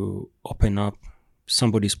to open up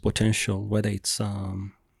somebody's potential, whether it's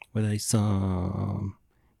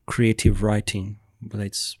creative writing, whether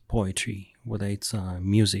it's poetry, whether it's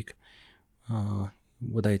music,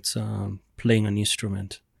 whether it's playing an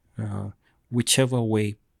instrument, whichever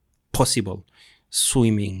way possible,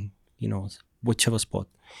 swimming, whichever sport.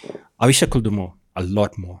 I wish I could do more, a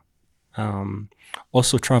lot more.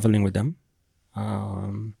 Also traveling with them.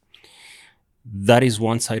 That is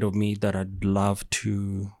one side of me that I'd love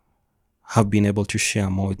to have been able to share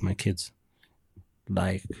more with my kids.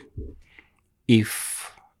 Like, if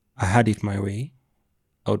I had it my way,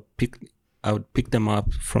 I would pick them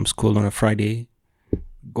up from school on a Friday,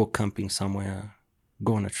 go camping somewhere,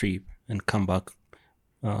 go on a trip, and come back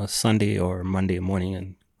Sunday or Monday morning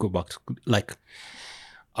and go back to, like,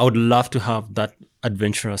 I would love to have that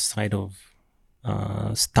adventurous side of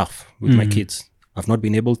stuff with my kids. I've not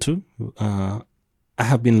been able to. I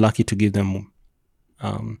have been lucky to give them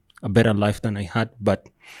a better life than I had, but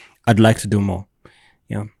I'd like to do more.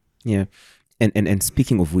 Yeah. Yeah. And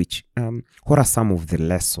speaking of which, what are some of the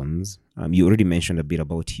lessons? You already mentioned a bit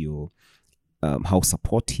about your how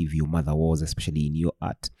supportive your mother was, especially in your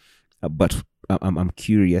art. But I'm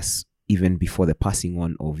curious, even before the passing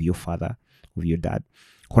on of your father, of your dad,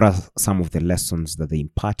 what are some of the lessons that they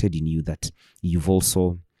imparted in you that you've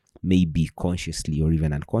also maybe consciously or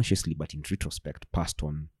even unconsciously, but in retrospect, passed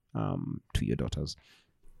on to your daughters?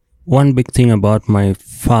 One big thing about my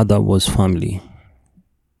father was family.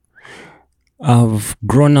 I've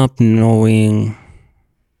grown up knowing,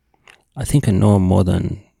 I think I know more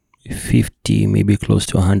than 50, maybe close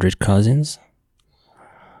to 100 cousins.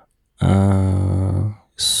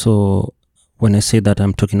 So when I say that,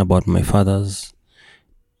 I'm talking about my father's,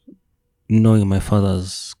 knowing my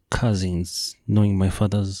father's cousins, knowing my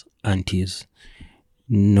father's aunties,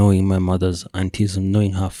 knowing my mother's aunties,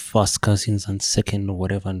 knowing her first cousins and second or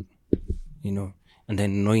whatever, and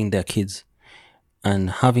then knowing their kids.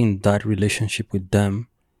 And having that relationship with them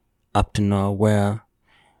up to now, where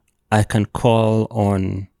I can call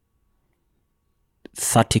on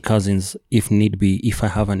 30 cousins if need be, if I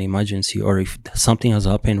have an emergency, or if something has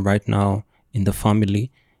happened right now in the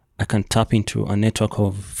family, I can tap into a network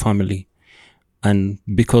of family. And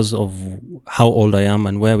because of how old I am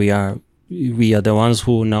and where we are the ones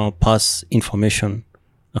who now pass information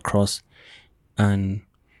across. And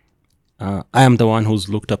I am the one who's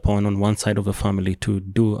looked upon on one side of the family to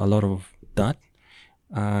do a lot of that.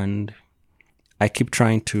 And I keep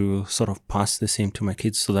trying to sort of pass the same to my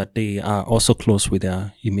kids so that they are also close with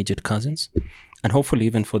their immediate cousins. And hopefully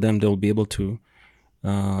even for them, they'll be able to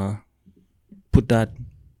put that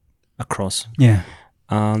across. Yeah.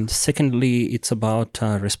 Secondly, it's about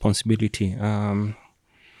responsibility.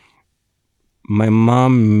 My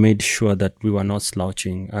mom made sure that we were not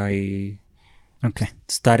slouching. I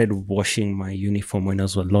started washing my uniform when I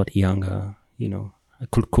was a lot younger. I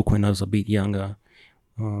could cook when I was a bit younger.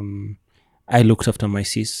 I looked after my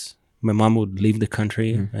sis. My mom would leave the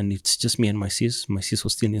country and it's just me and my sis. My sis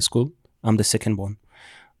was still in school. I'm the second born.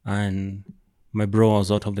 And my bro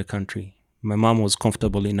was out of the country. My mom was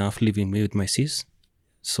comfortable enough leaving me with my sis.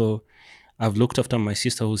 So I've looked after my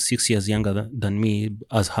sister who's 6 years younger than me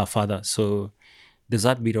as her father. So there's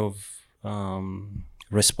that bit of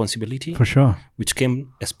responsibility. For sure. Which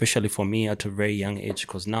came especially for me at a very young age,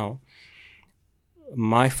 because now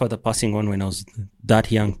my father passing on when I was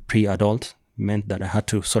that young, pre-adult, meant that I had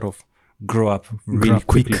to sort of grow up really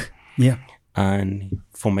quickly. Yeah. And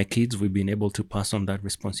for my kids, we've been able to pass on that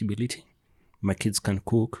responsibility. My kids can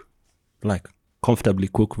cook, like comfortably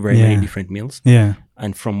cook very many different meals. Yeah.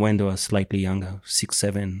 And from when they were slightly younger, 6,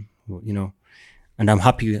 7, and I'm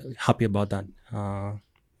happy about that,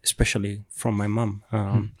 especially from my mom.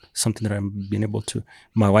 Something that I've been able to,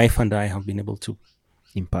 my wife and I have been able to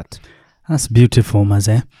impart. That's beautiful,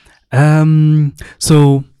 Maze.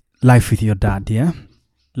 So life with your dad, yeah?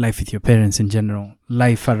 Life with your parents in general,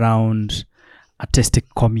 life around artistic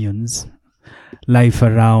communes, life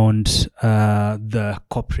around the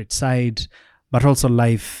corporate side, but also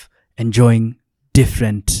life enjoying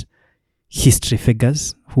different history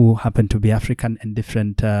figures who happen to be African and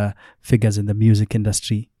different figures in the music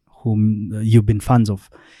industry whom you've been fans of.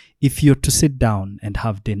 If you're to sit down and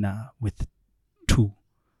have dinner with two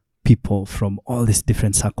people from all these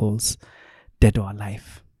different circles, dead or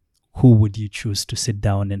alive, who would you choose to sit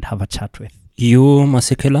down and have a chat with? You,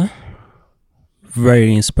 Masekela,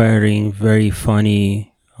 very inspiring, very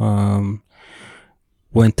funny, went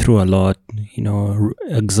through a lot,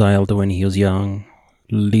 exiled when he was young,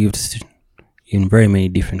 lived in very many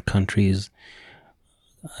different countries.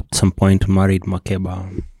 At some point married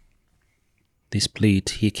Makeba. They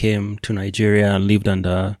split. He came to Nigeria, lived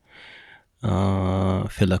under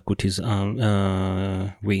Fela Kuti's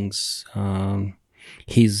wings.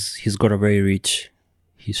 He's got a very rich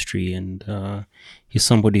history, and he's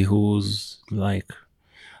somebody who's like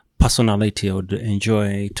personality I would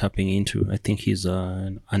enjoy tapping into. I think he's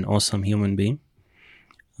an awesome human being.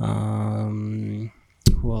 Who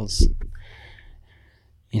else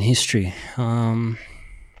in history? I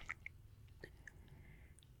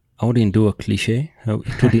wouldn't do a cliche.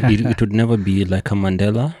 It would never be like a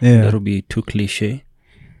Mandela. Yeah. That would be too cliche.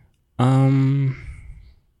 Who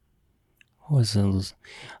else?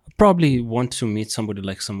 I probably want to meet somebody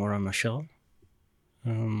like Samora Machel.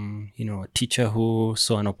 A teacher who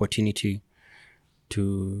saw an opportunity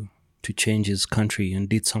to change his country and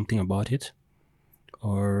did something about it.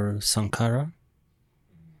 Or Sankara.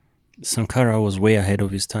 Sankara was way ahead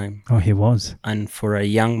of his time. Oh, he was. And for a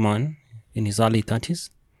young man in his early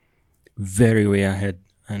 30s, very way ahead.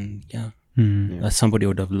 And that's somebody I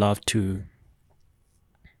would have loved to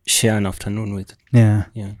share an afternoon with. Yeah.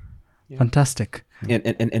 Yeah. Fantastic.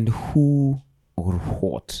 And who or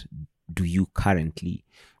what do you currently,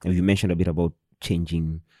 and you mentioned a bit about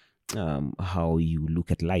changing how you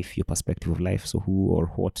look at life, your perspective of life. So who or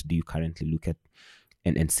what do you currently look at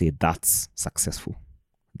and say that's successful?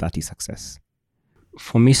 That is success.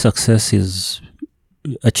 For me, success is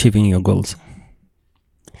achieving your goals.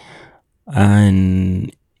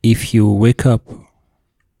 And if you wake up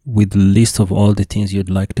with a list of all the things you'd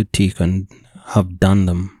like to tick and have done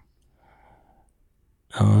them,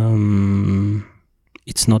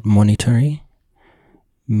 it's not monetary.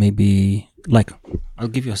 Maybe, like, I'll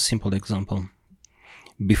give you a simple example.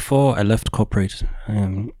 Before I left corporate,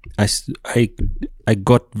 I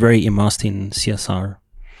got very immersed in CSR.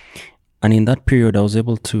 And in that period, I was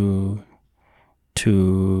able to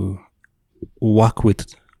work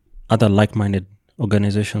with other like-minded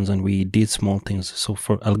organizations, and we did small things. So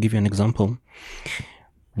I'll give you an example.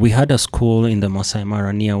 We had a school in the Masai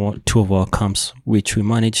Mara near two of our camps, which we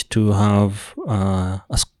managed to have a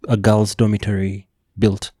girls' dormitory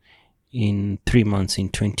built in 3 months in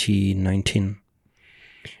 2019.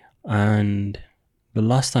 And the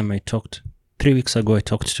last time I talked 3 weeks ago, I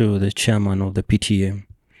talked to the chairman of the PTA,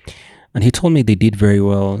 and he told me they did very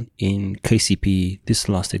well in KCPE, this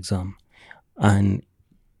last exam. And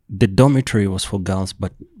the dormitory was for girls,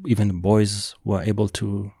 but even the boys were able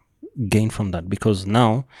to gain from that, because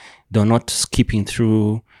now they're not skipping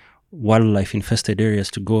through wildlife infested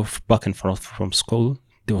areas to go back and forth from school.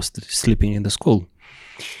 They were sleeping in the school.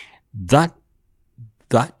 That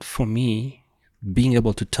for me, being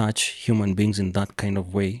able to touch human beings in that kind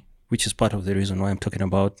of way, which is part of the reason why I'm talking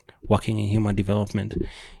about working in human development,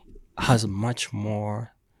 has much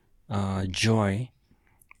more joy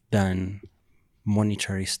than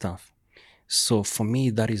monetary stuff. So for me,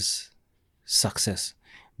 that is success.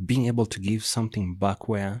 Being able to give something back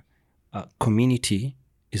where a community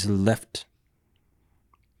is left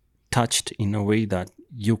touched in a way that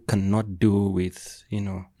you cannot do with,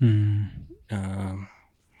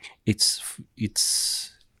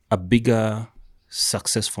 it's a bigger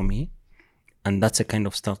success for me. And that's the kind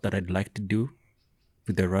of stuff that I'd like to do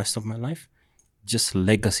with the rest of my life. Just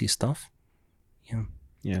legacy stuff.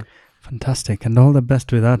 Yeah. Fantastic. And all the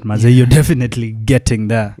best with that, Maze. You're definitely getting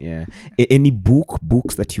there. Yeah. Any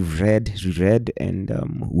books that you've reread and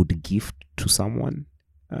would gift to someone,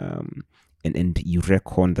 and you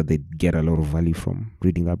reckon that they'd get a lot of value from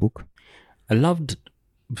reading that book?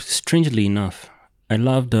 Strangely enough, I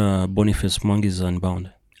loved Boniface Mwangi's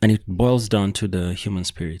Unbound. And it boils down to the human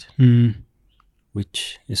spirit,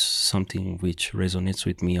 which is something which resonates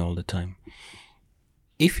with me all the time.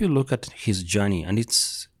 If you look at his journey, and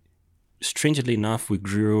it's strangely enough, we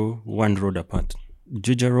grew one road apart.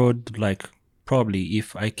 Juja Road, like probably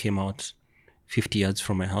if I came out 50 yards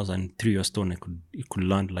from my house and threw a stone, it could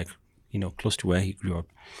land like, close to where he grew up.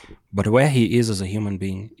 But where he is as a human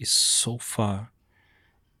being is so far,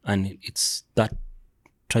 and it's that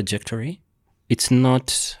trajectory. It's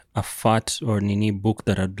not a fat or nini book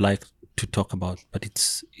that I'd like to talk about, but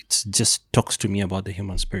it's just talks to me about the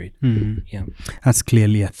human spirit. Yeah, that's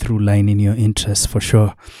clearly a through line in your interests for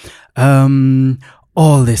sure.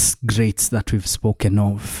 All these greats that we've spoken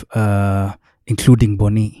of, including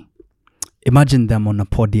Boni, imagine them on a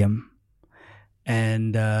podium,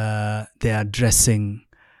 and they're addressing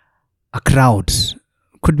a crowd,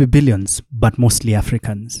 could be billions, but mostly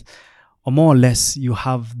Africans. Or more or less, you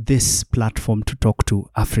have this platform to talk to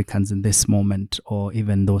Africans in this moment, or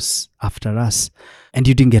even those after us. And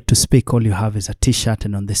you didn't get to speak. All you have is a t-shirt,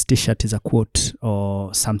 and on this t-shirt is a quote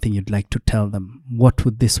or something you'd like to tell them. What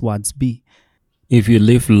would these words be? If you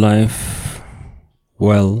live life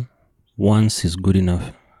well, once is good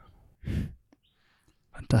enough.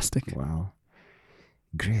 Fantastic. Wow.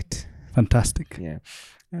 Great. Fantastic. Yeah.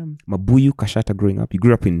 Mabuyu Kashata growing up. You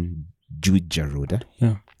grew up in Juja Road, eh?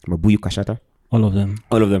 Yeah. Mabuyu Kashata. All of them.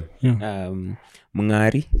 Yeah.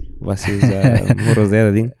 Mungari versus what was the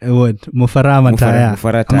other thing? What? Mufara tire.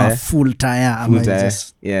 Mufara tire. I'm a full tire. Full tire.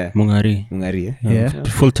 Yeah. Mungari. Yeah.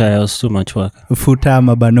 Full tire was too much work. Futa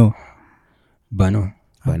mabano. Bano.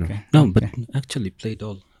 Okay. No, but actually played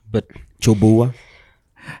all. But Choboa.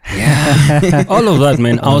 Yeah. All of that,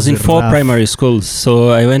 man. I was in 4 primary schools, so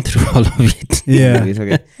I went through all of it. Yeah. It's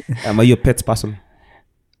okay. Are you a pets person?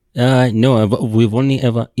 No, we've only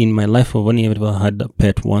ever, in my life, I've only ever had a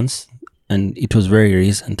pet once, and it was very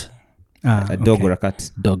recent. A dog or a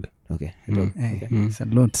cat? Dog. Okay. Hey,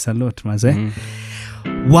 salute, Maze.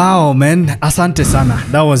 Wow, man. Asante sana.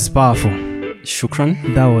 That was powerful. Shukran.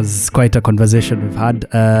 That was quite a conversation we've had.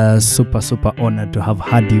 Super honored to have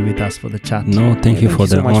had you with us for the chat. No, thank you for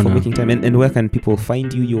the so much honor. for making time. And where can people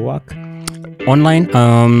find you, your work? Online,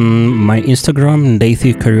 my Instagram,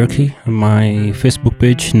 Ndeithi Kariuki, my Facebook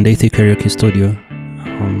page, Ndeithi Kariuki Studio.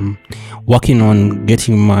 Working on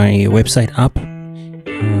getting my website up.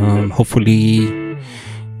 Hopefully,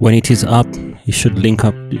 when it is up, it should link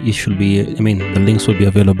up. It should be, the links will be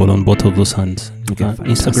available on both of those hands. Okay,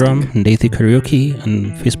 Instagram, Ndeithi Kariuki,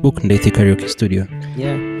 and Facebook, Ndeithi Kariuki Studio.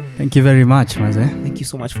 Yeah. Thank you very much, Maze. Thank you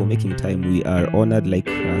so much for making time. We are honored, like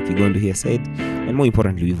Kigondo here said. And more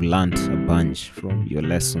importantly, we've learned a bunch from your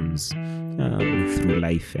lessons through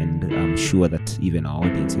life. And I'm sure that even our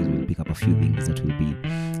audiences will pick up a few things that will be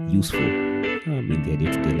useful in their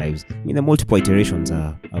day-to-day lives. The multiple iterations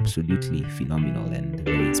are absolutely phenomenal and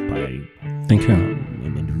very inspiring. Thank you.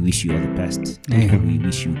 And we wish you all the best. Yeah. We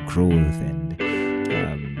wish you growth and,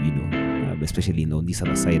 especially on this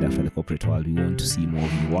other side after the corporate world, we want to see more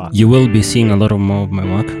of your work. You will be seeing a lot more of my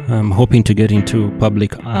work. I'm hoping to get into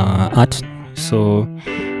public art. So,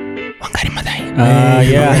 Wangari Maathai.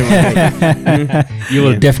 You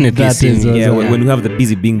will definitely That see is me. awesome. when we have the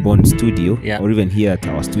Busy Being Born studio, Yeah. or even here at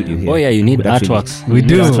our studio here. Oh yeah, you need Could actually- artworks. We You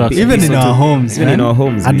do, need artworks. even in our homes. Even in our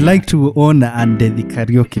homes. I'd we- like to own the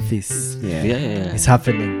karaoke feast. Yeah. It's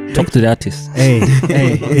happening. Talk to the artist. Hey,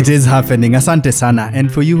 it is happening. Asante sana.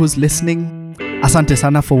 And for you who's listening, asante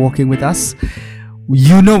sana for walking with us.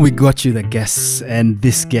 You know we got you the guests, and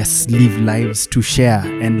these guests live lives to share.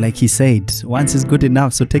 And like he said, once is good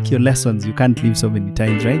enough. So take your lessons. You can't live so many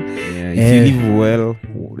times, right? Yeah, if you live well,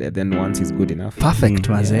 then once is good enough. Perfect,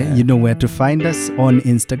 Maze. yeah. You know where to find us on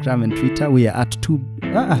Instagram and Twitter. We are at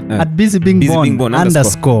Busy Being Busy Born Being Born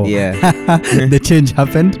underscore. Yeah. The change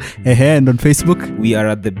happened. And on Facebook, We are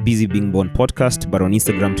at the Busy Being Born podcast, but on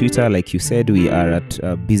Instagram, Twitter, like you said, we are at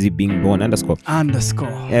Busy Being Born underscore.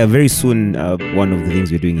 Very soon, one of the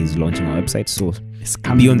things we're doing is launching our website, so It's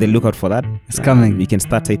coming. be on the lookout for that. It's coming. You can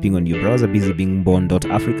start typing on your browser,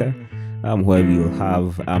 busybeingbborn.africa, where we will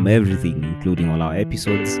have everything, including all our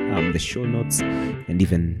episodes, the show notes, and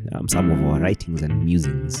even some of our writings and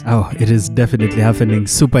musings. Oh, it is definitely happening.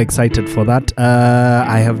 Super excited for that.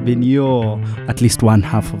 I have been at least one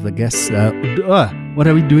half of the guests. What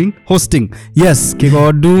are we doing? Hosting. Yes,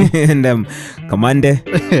 Kigodu. And Kamande,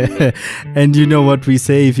 And you know what we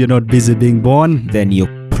say, if you're not busy being born, then you're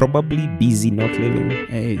probably busy not living.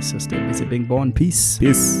 hey, so stay busy being born. Peace.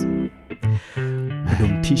 Peace.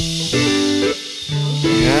 Tish.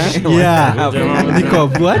 Yeah. Nico,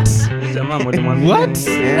 what? What?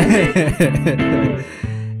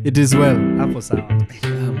 It is well. Hapo sawa.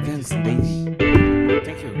 Thanks, Ndeithi.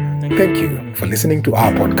 Thank you for listening to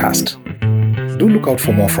our podcast. Do look out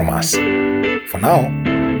for more from us. For now,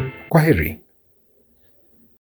 kwaheri.